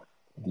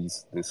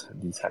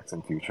these hacks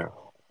in future?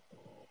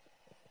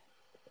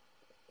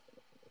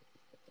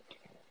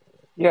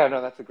 Yeah,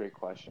 no, that's a great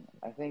question.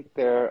 I think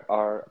there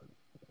are,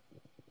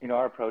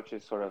 our approach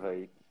is sort of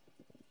a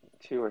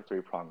 2 or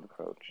 3 pronged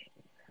approach.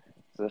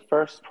 So the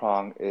first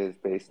prong is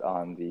based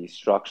on the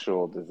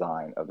structural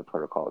design of the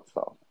protocol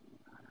itself.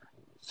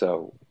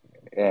 So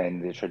in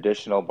the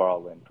traditional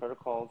borrow-lend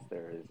protocols,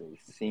 there is a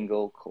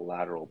single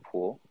collateral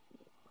pool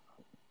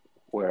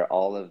where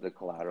all of the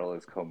collateral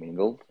is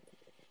commingled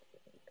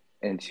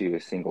into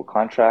a single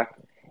contract,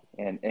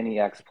 and any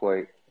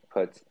exploit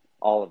puts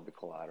all of the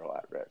collateral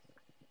at risk.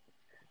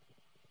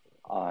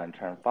 On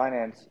Term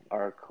Finance,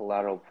 our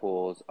collateral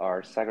pools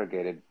are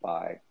segregated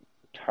by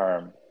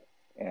term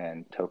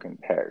and token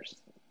pairs.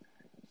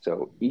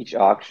 So each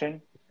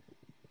auction,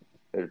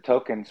 the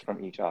tokens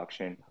from each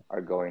auction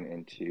are going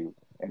into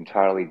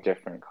entirely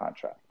different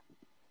contract.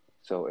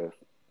 So if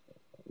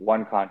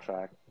one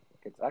contract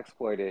gets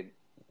exploited,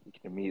 you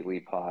can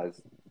immediately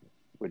pause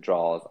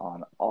withdrawals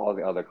on all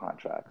the other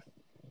contracts.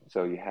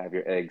 So you have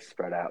your eggs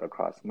spread out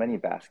across many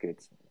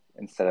baskets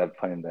instead of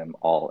putting them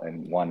all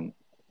in one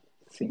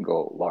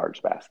single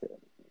large basket.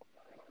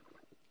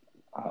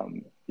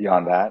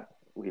 Beyond that,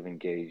 we've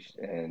engaged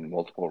in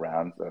multiple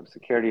rounds of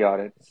security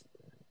audits.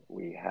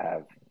 We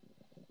have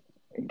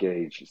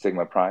engaged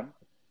Sigma Prime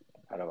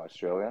out of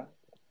Australia.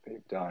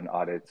 They've done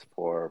audits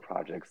for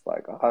projects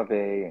like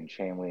Aave and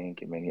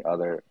Chainlink and many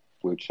other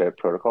blue chip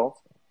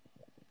protocols.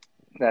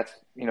 That's,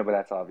 but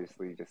that's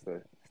obviously just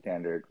a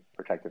standard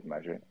protective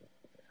measure.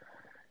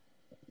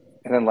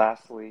 And then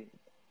lastly,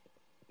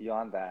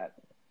 beyond that,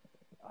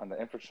 on the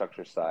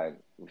infrastructure side,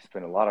 we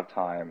spent a lot of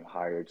time,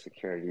 hired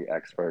security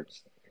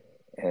experts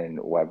in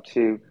Web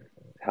 2 to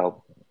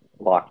help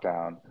lock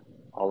down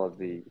all of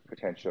the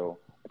potential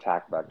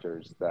attack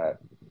vectors that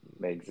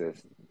may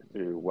exist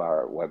through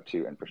our Web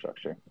 2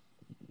 infrastructure.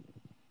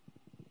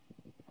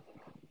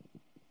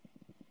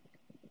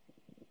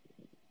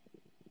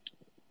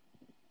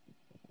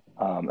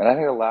 And I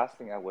think the last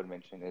thing I would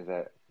mention is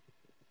that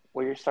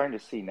what you're starting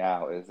to see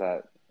now is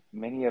that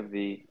many of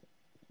the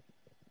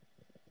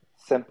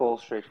simple,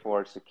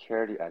 straightforward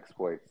security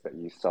exploits that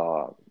you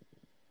saw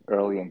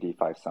early in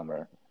DeFi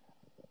summer,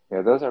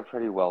 those are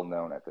pretty well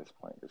known at this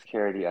point. The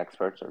security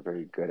experts are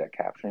very good at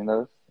capturing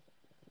those.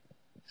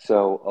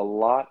 So a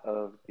lot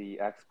of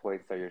the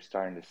exploits that you're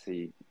starting to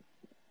see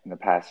in the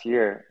past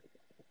year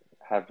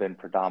have been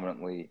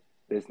predominantly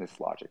business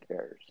logic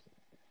errors.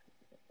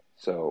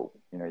 So,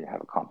 you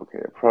have a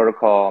complicated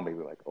protocol, maybe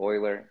like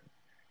Euler.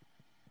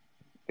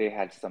 They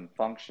had some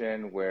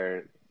function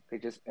where they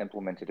just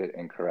implemented it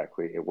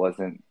incorrectly. It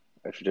wasn't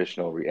a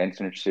traditional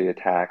re-entry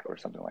attack or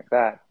something like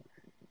that.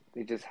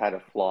 They just had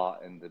a flaw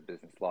in the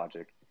business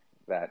logic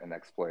that an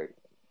exploit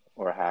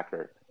or a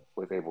hacker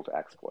was able to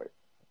exploit.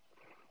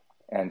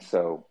 And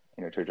so,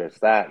 to address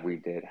that, we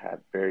did have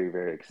very,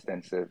 very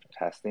extensive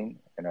testing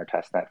in our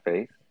testnet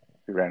phase.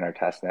 We ran our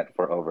testnet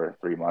for over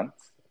 3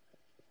 months.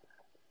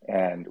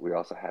 And we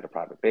also had a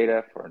private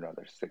beta for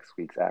another 6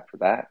 weeks after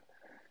that.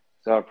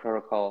 So our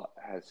protocol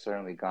has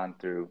certainly gone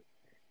through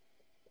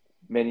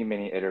many,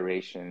 many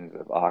iterations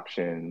of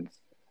auctions,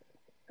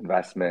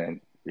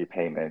 investment,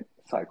 repayment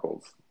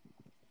cycles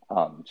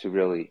to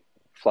really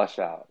flush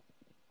out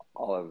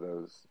all of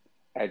those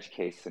edge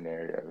case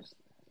scenarios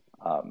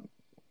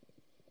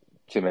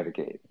to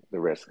mitigate the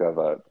risk of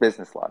a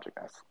business logic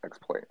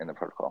exploit in the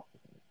protocol.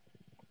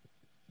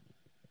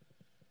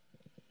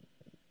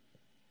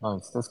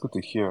 Nice, that's good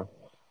to hear.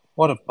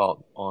 What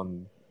about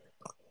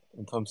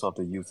in terms of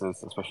the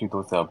users, especially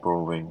those that are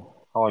borrowing?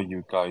 How are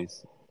you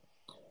guys,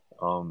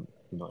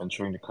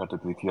 ensuring the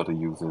credibility of the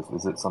users?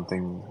 Is it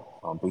something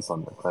based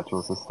on the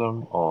collateral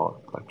system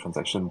or like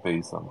transaction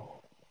based on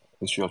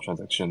history of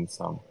transactions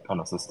kind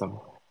of system?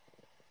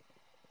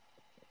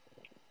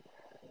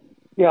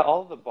 Yeah,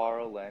 all of the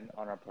borrow lend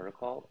on our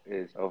protocol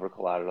is over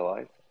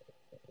collateralized.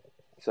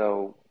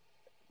 So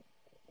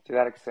to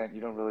that extent, you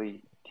don't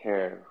really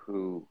care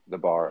who the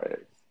borrower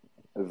is,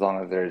 as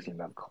long as there's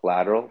enough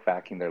collateral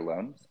backing their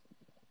loans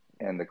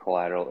and the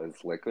collateral is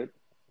liquid,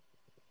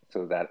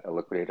 so that a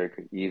liquidator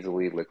could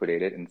easily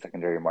liquidate it in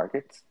secondary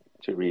markets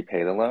to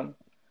repay the loan.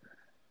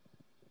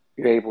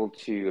 You're able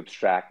to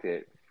abstract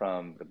it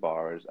from the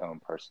borrower's own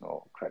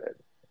personal credit.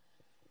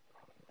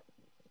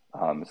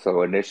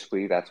 So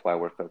initially, that's why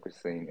we're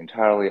focusing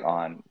entirely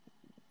on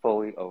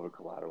fully over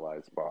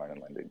collateralized borrowing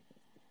and lending.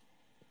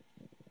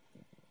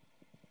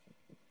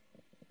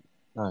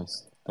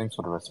 Nice. Thanks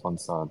for the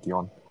response,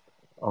 Dion.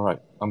 All right,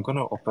 I'm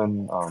gonna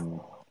open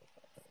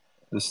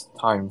this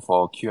time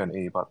for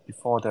Q&A, but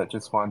before that,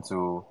 just want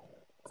to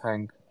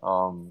thank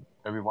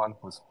everyone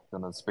who's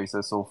been on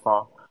Spaces so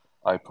far.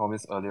 I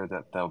promised earlier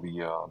that there'll be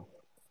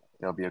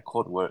a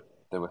code word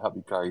that will help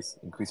you guys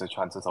increase your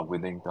chances of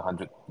winning the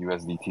 100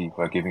 USDT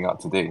we're giving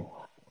out today.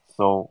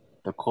 So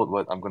the code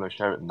word, I'm gonna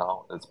share it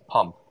now, is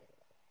pump.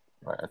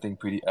 Right, I think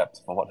pretty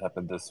apt for what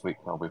happened this week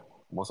with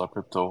most of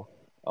crypto.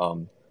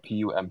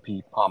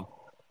 PUMP pump.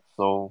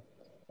 So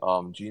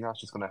Gina's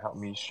just gonna help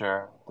me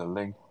share the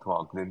link to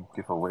our Glim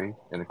giveaway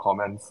in the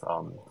comments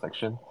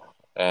section,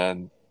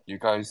 and you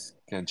guys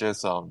can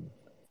just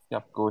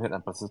go ahead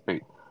and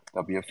participate.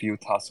 There'll be a few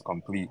tasks to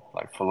complete,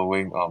 like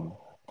following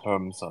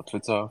Terms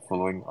Twitter,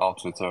 following our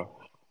Twitter,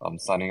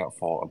 signing up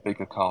for a big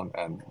account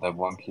and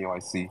level 1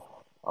 KYC.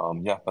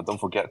 But don't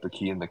forget to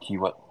key in the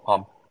keyword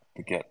pump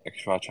to get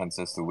extra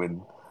chances to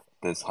win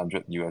this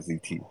 100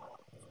 USDT.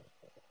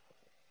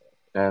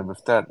 And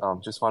with that,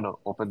 just want to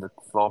open the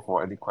floor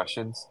for any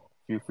questions.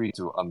 Feel free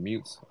to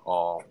unmute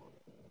or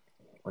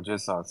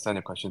just send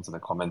your questions in the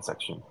comment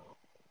section.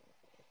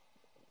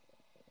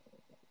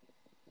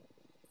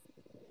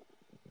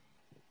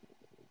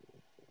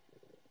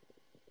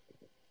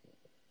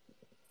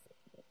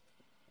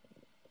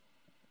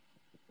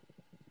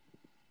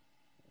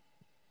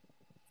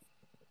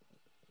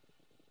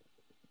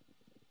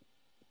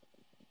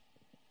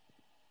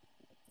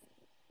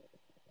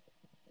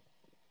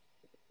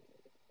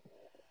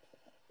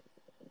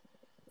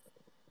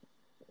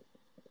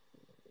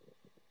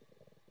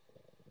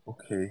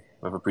 Okay,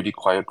 we have a pretty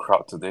quiet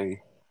crowd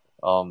today.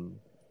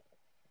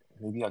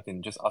 Maybe I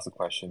can just ask a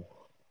question.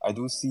 I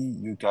do see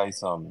you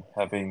guys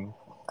having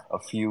a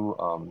few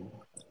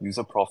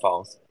user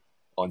profiles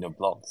on your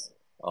blogs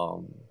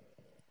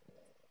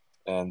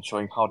and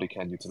showing how they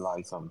can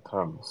utilize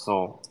terms.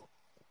 So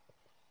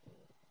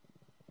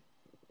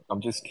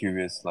I'm just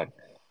curious, like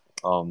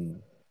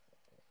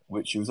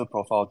which user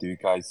profile do you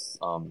guys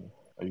are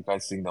you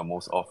guys seeing the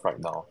most of right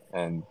now,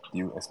 and do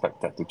you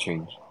expect that to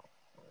change?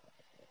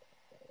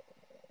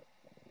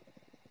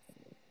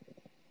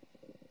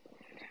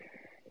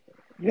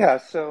 Yeah,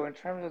 so in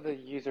terms of the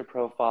user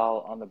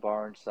profile on the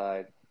borrowing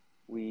side,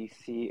 we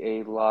see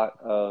a lot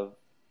of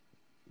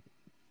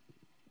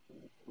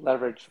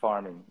leverage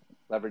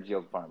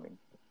yield farming.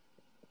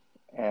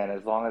 And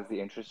as long as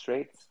the interest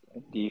rates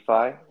in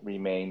DeFi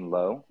remain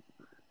low,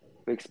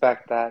 we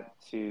expect that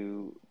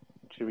to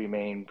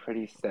remain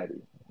pretty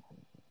steady.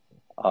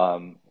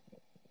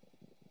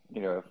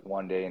 If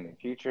one day in the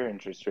future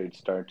interest rates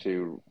start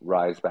to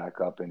rise back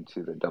up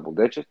into the double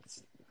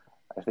digits,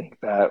 I think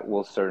that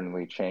will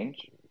certainly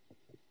change.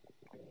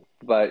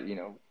 But,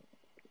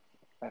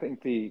 I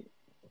think the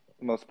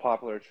most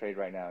popular trade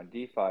right now in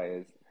DeFi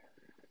is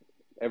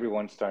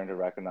everyone's starting to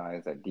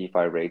recognize that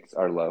DeFi rates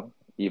are low,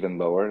 even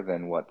lower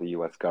than what the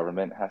US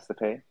government has to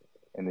pay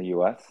in the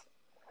US.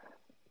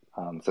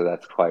 So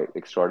that's quite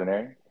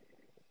extraordinary.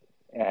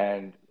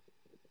 And,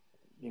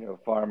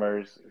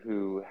 farmers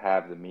who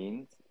have the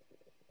means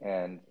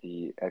and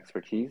the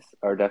expertise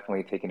are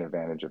definitely taking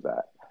advantage of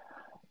that.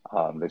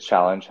 The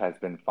challenge has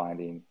been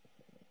finding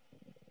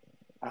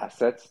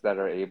assets that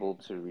are able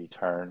to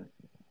return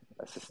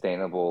a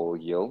sustainable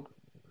yield.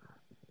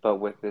 But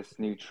with this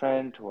new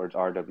trend towards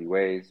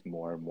RWAs,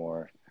 more and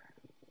more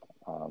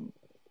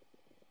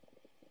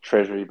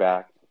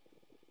treasury-backed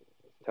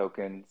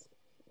tokens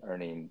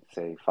earning,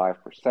 say,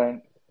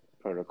 5%,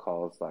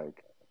 protocols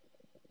like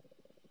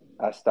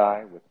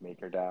SDAI with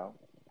MakerDAO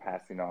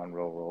passing on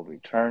real-world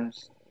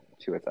returns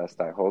to its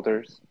SDAI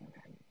holders.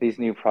 These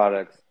new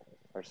products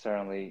are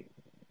certainly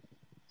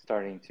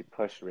starting to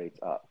push rates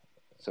up.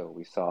 So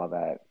we saw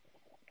that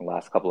in the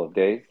last couple of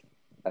days,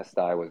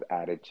 SDAI was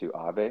added to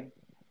Aave.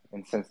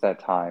 And since that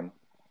time,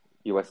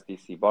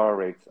 USDC borrow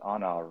rates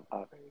on our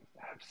Aave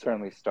have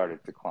certainly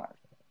started to climb.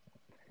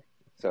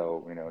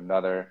 So,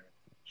 another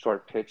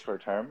short pitch for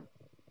Term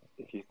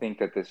if you think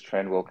that this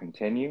trend will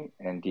continue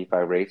and DeFi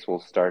rates will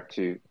start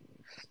to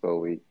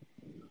slowly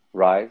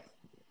rise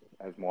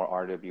as more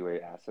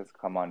RWA assets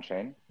come on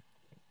chain,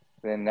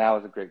 then now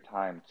is a great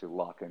time to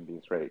lock in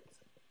these rates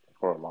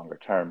for a longer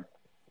term,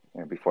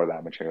 before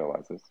that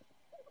materializes.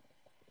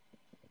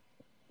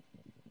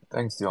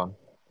 Thanks, Dion.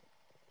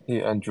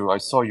 Hey, Andrew, I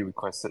saw you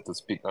requested to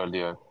speak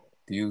earlier.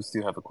 Do you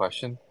still have a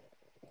question?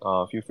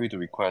 Feel free to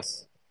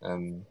request,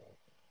 and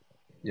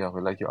yeah,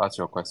 we'd like you to ask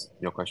your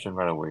question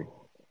right away.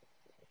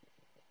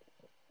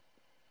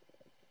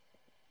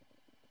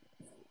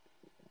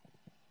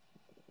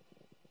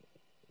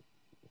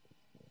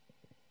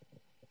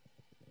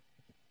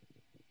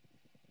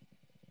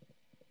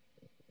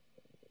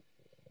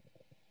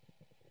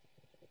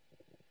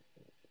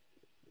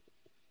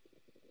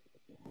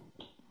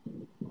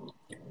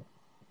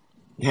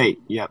 Hey,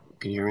 yep,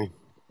 can you hear me?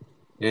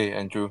 Hey,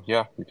 Andrew,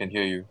 yeah, we can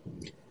hear you.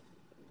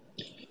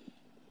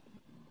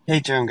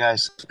 Hey, Term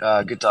guys,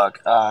 good talk.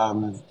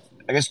 I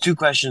guess two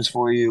questions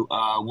for you.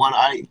 One,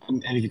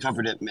 and if you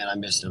covered it, man, I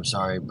missed it. I'm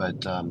sorry,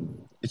 but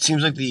it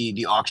seems like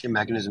the auction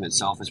mechanism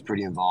itself is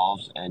pretty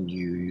involved, and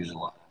you use a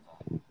lot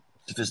of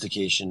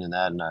sophistication in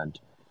that. And I was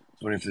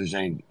wondering if there's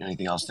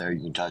anything else there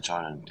you can touch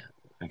on,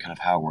 and kind of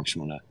how it works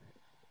from an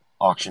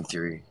auction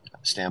theory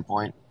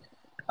standpoint.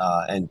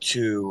 And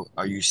two,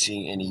 are you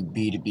seeing any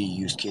B2B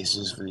use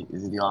cases for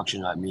the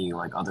auction? Not meaning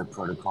like other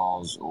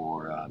protocols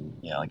or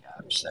like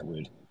apps that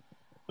would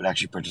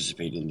actually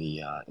participate in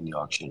the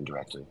auction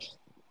directly.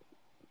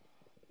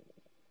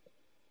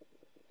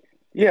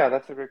 Yeah,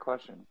 that's a great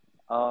question.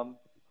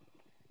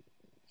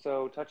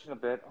 So touching a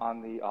bit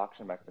on the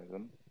auction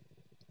mechanism.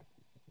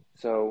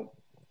 So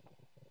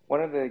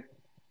one of the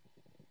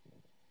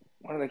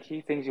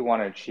key things you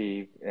want to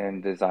achieve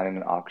in designing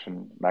an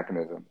auction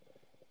mechanism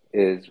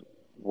is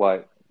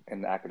what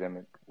in the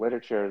academic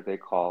literature they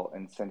call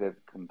incentive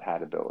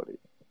compatibility.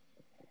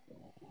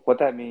 What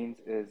that means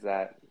is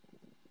that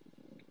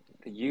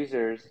the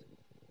users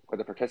or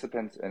the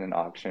participants in an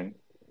auction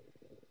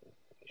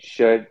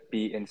should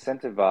be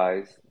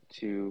incentivized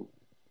to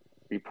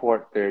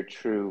report their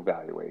true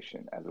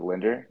valuation as a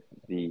lender,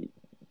 the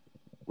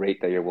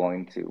rate that you're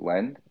willing to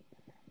lend.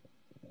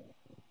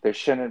 There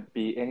shouldn't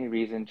be any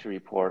reason to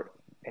report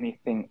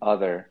anything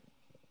other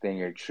than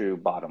your true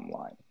bottom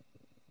line.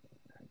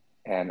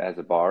 And as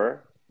a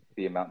borrower,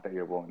 the amount that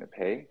you're willing to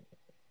pay,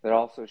 there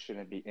also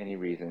shouldn't be any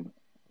reason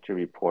to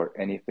report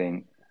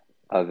anything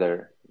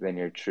other than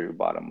your true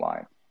bottom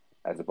line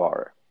as a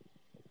borrower.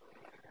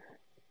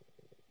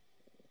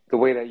 The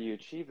way that you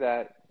achieve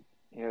that,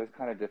 is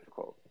kind of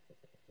difficult.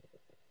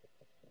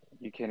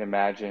 You can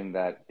imagine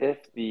that if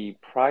the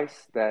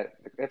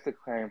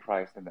clearing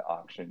price in the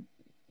auction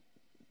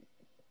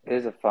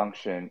is a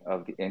function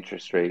of the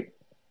interest rate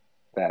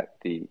that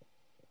the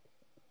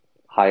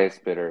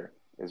highest bidder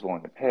is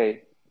willing to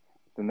pay,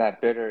 then that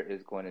bidder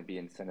is going to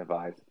be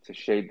incentivized to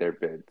shade their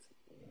bids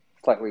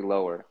slightly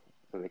lower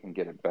so they can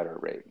get a better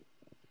rate.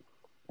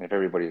 And if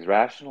everybody's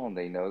rational and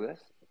they know this,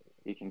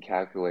 you can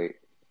calculate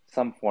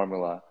some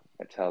formula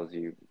that tells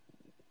you,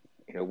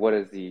 what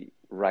is the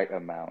right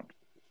amount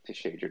to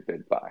shade your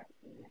bid by.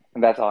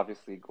 And that's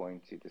obviously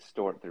going to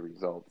distort the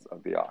results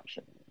of the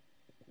auction.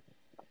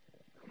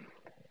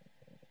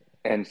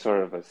 In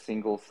sort of a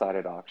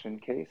single-sided auction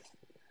case,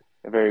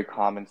 a very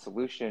common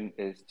solution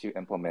is to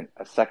implement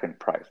a second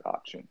price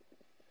auction,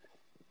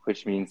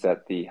 which means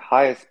that the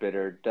highest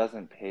bidder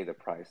doesn't pay the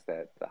price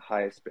that the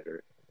highest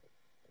bidder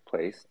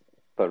placed,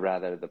 but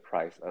rather the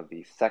price of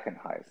the second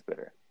highest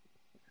bidder.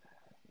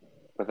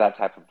 With that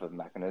type of a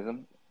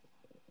mechanism,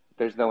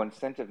 there's no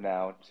incentive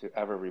now to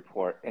ever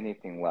report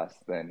anything less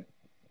than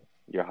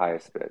your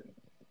highest bid,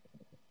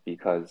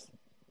 because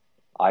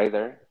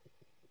either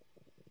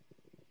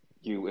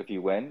if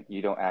you win,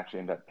 you don't actually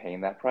end up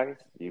paying that price.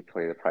 You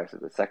pay the price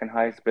of the second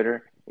highest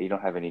bidder, and you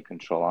don't have any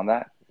control on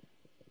that.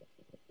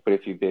 But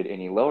if you bid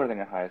any lower than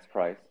your highest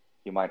price,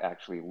 you might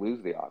actually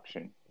lose the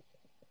auction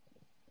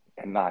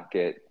and not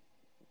get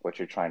what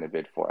you're trying to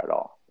bid for at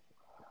all.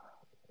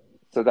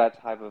 So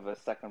that type of a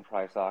second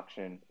price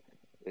auction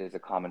is a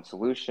common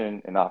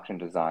solution in auction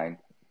design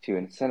to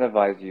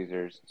incentivize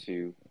users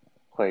to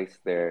place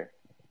their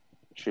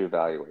true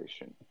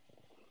valuation.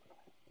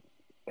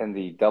 In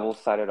the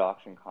double-sided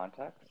auction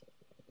context,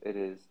 it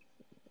is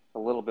a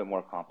little bit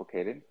more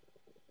complicated,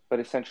 but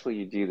essentially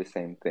you do the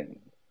same thing.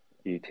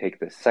 You take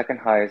the second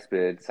highest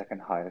bid,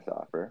 second highest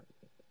offer,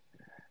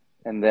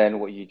 and then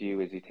what you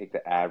do is you take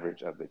the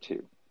average of the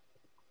two.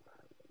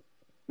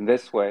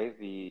 This way,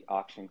 the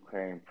auction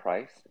clearing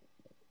price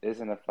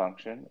isn't a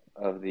function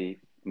of the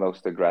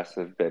most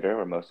aggressive bidder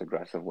or most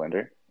aggressive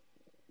lender.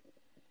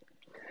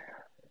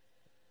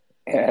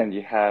 And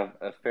you have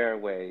a fair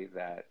way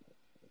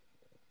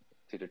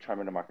to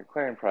determine the market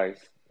clearing price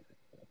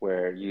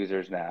where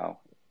users now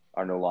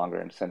are no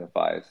longer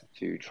incentivized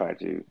to try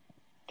to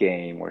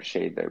game or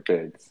shade their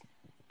bids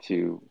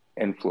to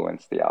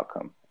influence the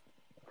outcome.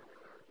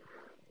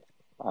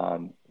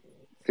 So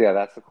yeah,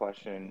 that's the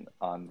question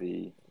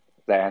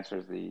that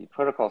answers the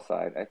protocol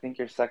side. I think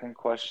your second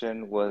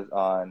question was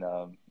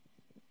on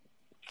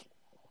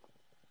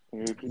Can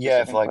you repeat the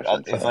Yeah, second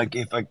question?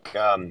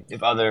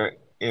 Sorry.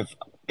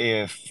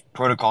 if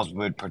protocols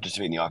would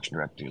participate in the auction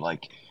directly,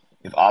 like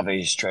if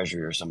Aave's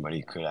treasury or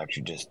somebody could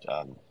actually just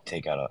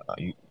take out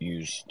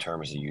use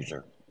term as a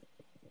user.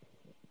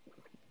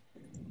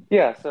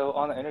 Yeah, so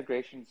on the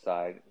integration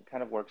side, it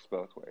kind of works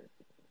both ways.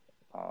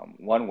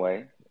 One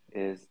way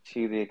is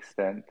to the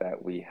extent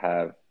that we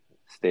have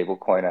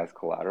stablecoin as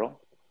collateral,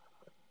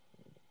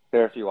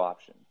 there are a few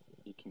options.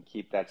 You can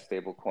keep that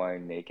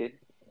stablecoin naked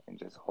and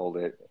just hold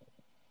it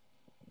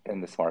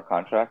in the smart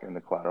contract in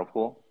the collateral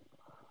pool,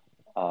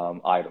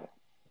 idle.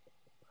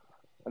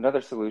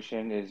 Another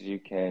solution is you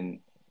can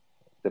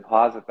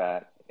deposit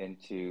that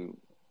into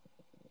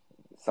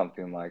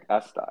something like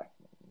SDAI.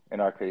 In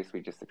our case,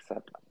 we just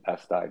accept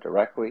SDAI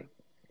directly,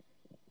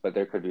 but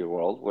there could be a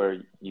world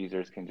where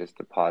users can just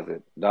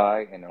deposit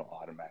DAI and it'll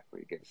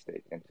automatically get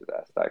staked into the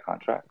SDAI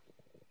contract.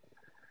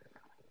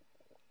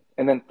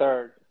 And then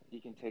third,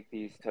 you can take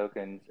these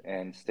tokens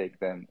and stake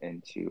them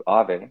into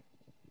Aave.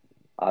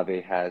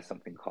 Aave has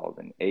something called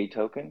an A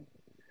token.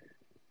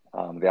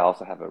 They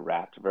also have a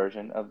wrapped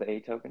version of the A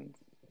tokens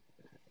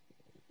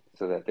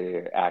so that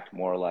they act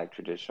more like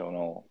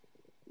traditional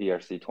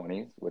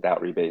ERC20s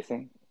without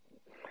rebasing.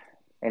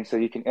 And so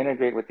you can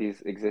integrate with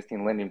these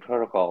existing lending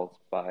protocols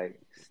by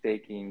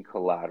staking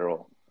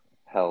collateral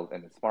held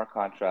in a smart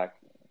contract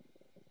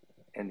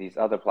and these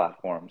other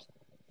platforms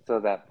so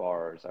that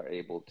borrowers are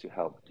able to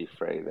help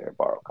defray their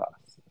borrow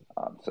costs,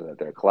 so that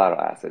their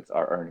collateral assets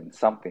are earning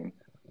something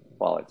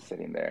while it's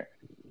sitting there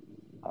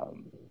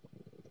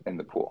in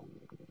the pool.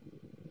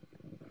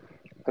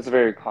 That's a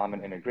very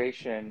common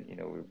integration.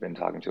 We've been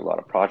talking to a lot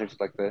of projects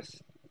like this.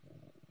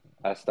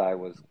 SDAI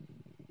was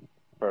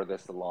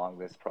furthest along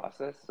this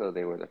process, so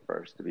they were the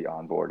first to be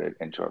onboarded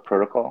into our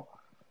protocol.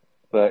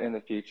 But in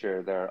the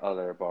future, there are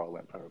other borrow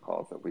lend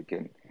protocols that we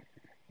can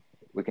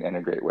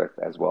integrate with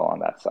as well on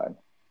that side.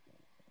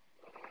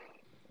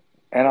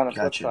 And on the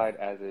flip side,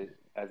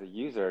 as a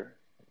user,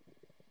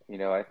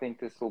 I think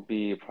this will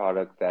be a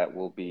product that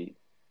will be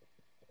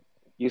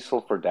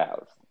useful for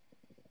DAOs.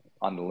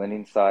 On the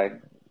lending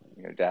side,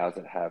 DAOs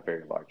that have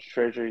very large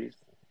treasuries,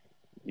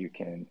 you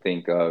can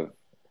think of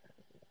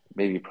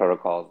maybe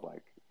protocols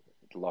like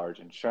large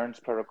insurance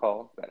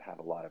protocols that have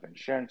a lot of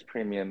insurance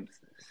premiums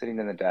sitting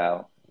in the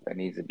DAO that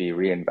needs to be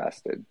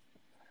reinvested.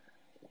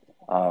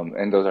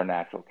 And those are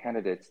natural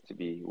candidates to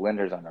be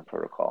lenders on our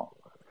protocol.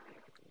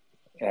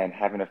 And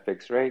having a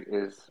fixed rate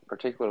is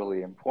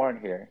particularly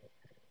important here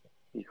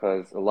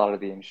because a lot of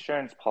the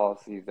insurance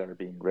policies that are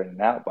being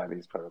written out by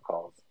these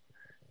protocols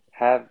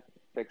have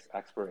fixed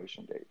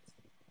expiration dates.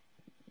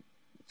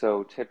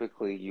 So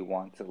typically you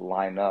want to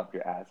line up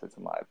your assets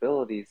and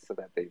liabilities so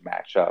that they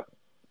match up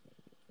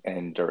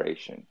in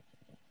duration,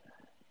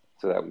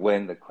 so that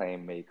when the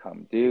claim may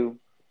come due,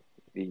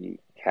 the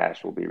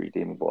cash will be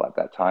redeemable at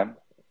that time.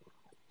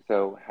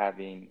 So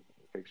having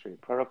fixed rate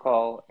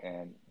protocol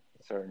and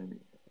certain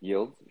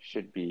yields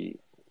should be,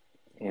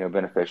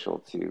 beneficial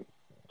to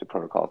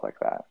protocols like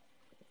that.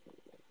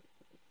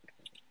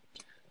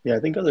 Yeah, I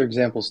think other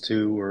examples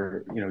too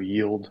are,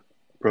 yield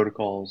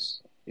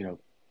protocols,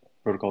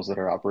 protocols that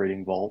are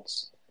operating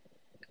vaults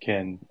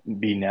can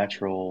be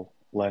natural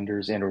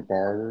lenders and or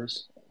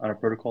borrowers on a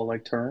protocol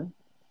like Term,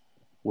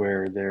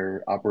 where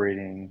they're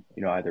operating,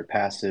 either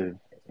passive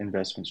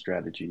investment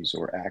strategies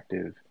or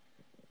active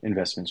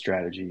investment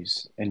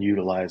strategies and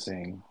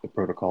utilizing the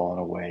protocol in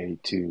a way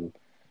to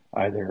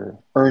either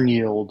earn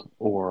yield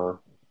or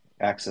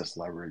access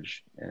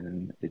leverage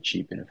in a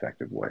cheap and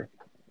effective way.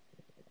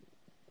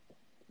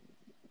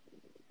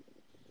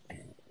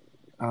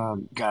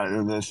 Got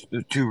it. There's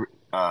two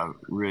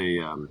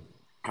really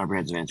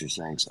comprehensive answers.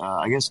 Thanks.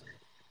 I guess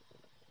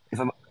if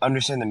I'm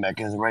understanding the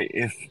mechanism right,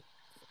 if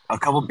a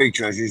couple big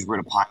treasuries were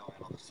to pile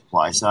in on the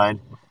supply side,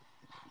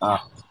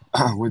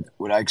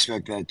 would I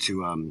expect that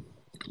to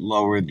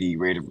lower the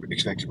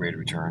expected rate of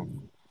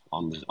return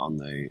on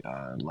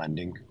the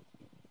lending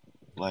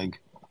leg?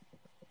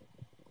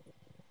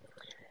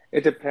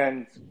 It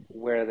depends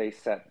where they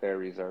set their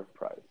reserve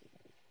price.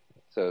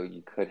 So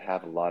you could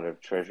have a lot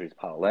of treasuries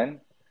pile in,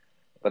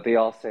 but they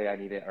all say I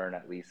need to earn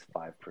at least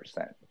 5%.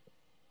 And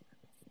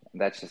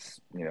that's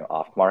just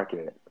off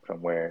market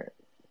from where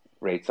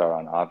rates are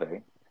on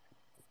Aave.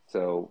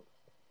 So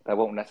that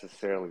won't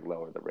necessarily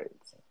lower the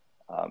rates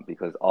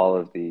because all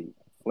of the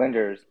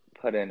lenders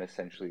put in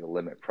essentially a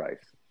limit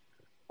price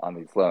on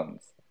these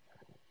loans.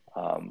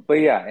 But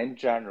yeah, in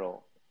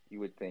general,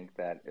 you would think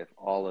that if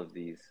all of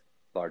these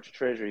large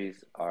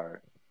treasuries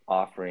are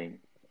offering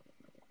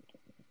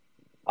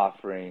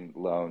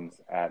loans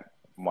at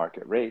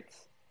market rates,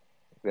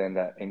 then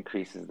that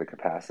increases the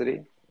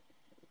capacity.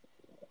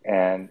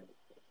 And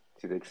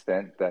to the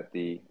extent that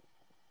we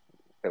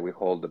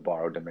hold the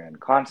borrow demand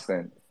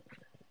constant,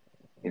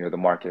 the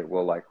market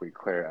will likely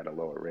clear at a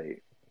lower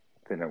rate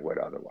than it would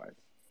otherwise.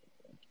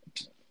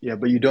 Yeah,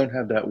 but you don't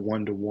have that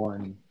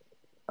one-to-one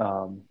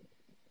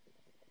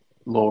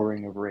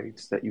lowering of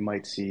rates that you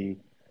might see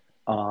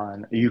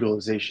on a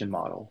utilization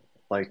model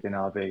like an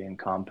Aave and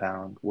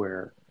Compound,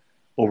 where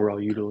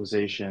overall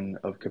utilization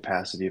of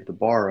capacity of the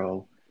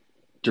borrow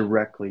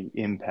directly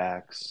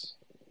impacts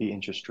the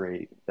interest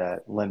rate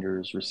that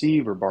lenders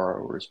receive or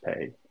borrowers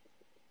pay.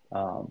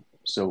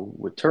 So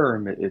with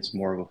term, it's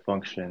more of a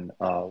function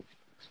of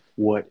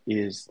what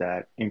is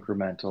that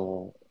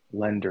incremental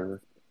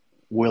lender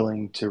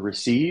willing to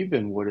receive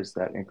and what is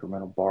that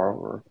incremental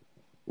borrower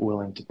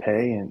willing to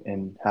pay,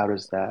 and how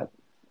does that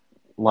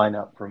line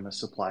up from a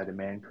supply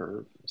demand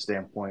curve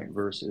standpoint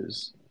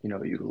versus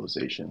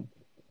utilization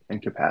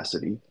and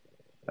capacity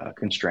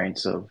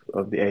constraints of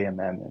the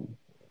AMM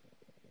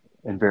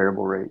and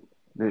variable rate,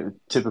 the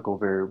typical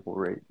variable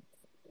rate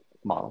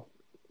model.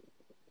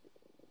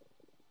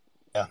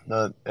 Yeah,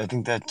 no, I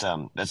think that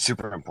that's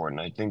super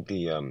important. I think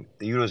the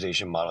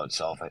utilization model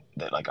itself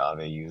that like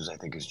Aave used, I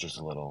think is just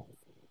a little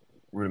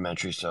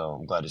rudimentary. So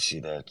I'm glad to see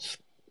that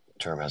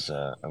term has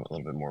a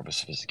little bit more of a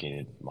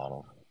sophisticated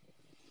model.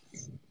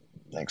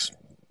 Thanks.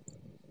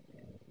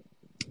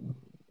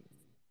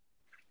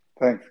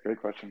 Thanks. Great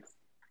questions.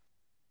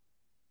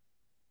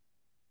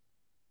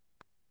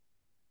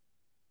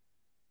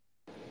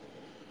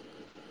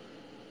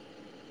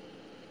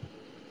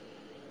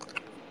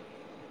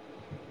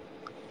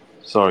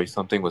 Sorry,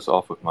 something was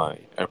off with my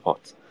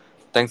AirPods.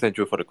 Thanks,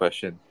 Andrew, for the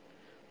question.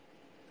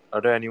 Are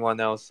there anyone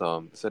else?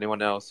 Is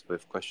anyone else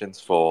with questions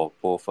for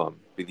both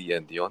Billy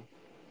and Dion?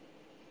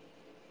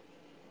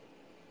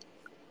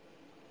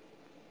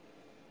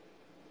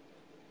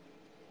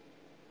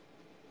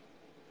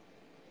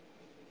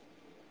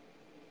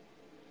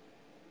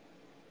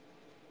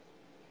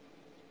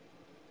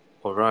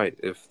 All right.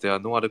 If there are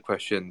no other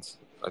questions,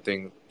 I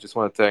think just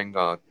want to thank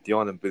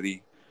Dion and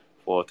Billy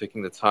for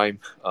taking the time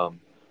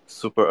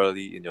super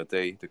early in your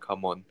day to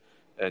come on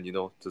and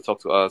to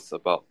talk to us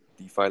about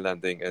DeFi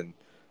lending, and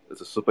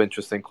it's a super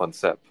interesting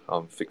concept,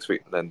 fixed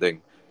rate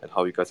lending, and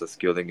how you guys are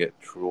scaling it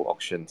through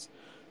auctions.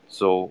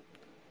 So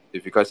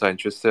if you guys are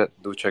interested,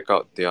 do check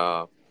out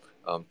their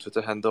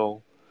Twitter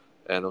handle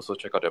and also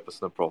check out their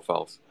personal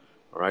profiles.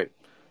 All right.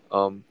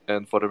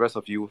 And for the rest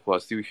of you who are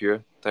still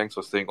here, thanks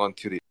for staying on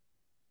till the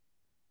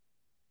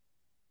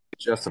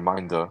just a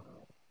reminder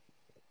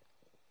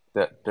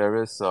that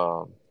there is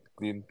a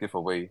Gleam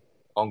giveaway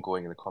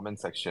ongoing in the comment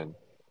section,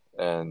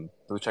 and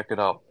do check it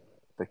out.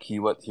 The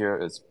keyword here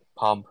is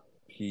pump,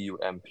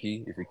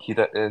 PUMP. If you key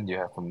that in, you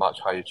have a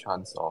much higher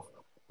chance of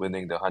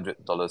winning the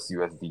 $100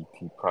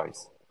 USDT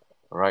prize.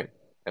 All right,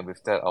 and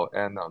with that, I'll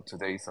end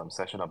today's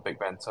session of Big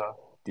Banter.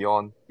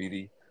 Dion,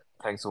 Billy,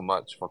 thanks so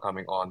much for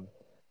coming on,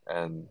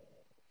 and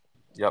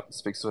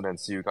speak soon and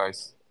see you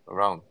guys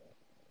around.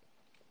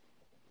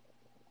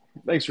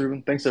 Thanks,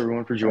 Ruben. Thanks,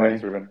 everyone, for joining.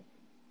 Thanks, Ruben.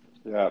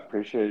 Yeah,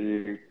 appreciate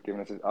you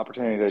giving us an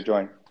opportunity to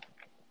join.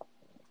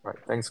 Right.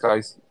 Thanks,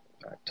 guys.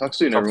 All right, talk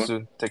soon,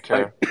 everyone. Take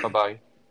care. Bye-bye.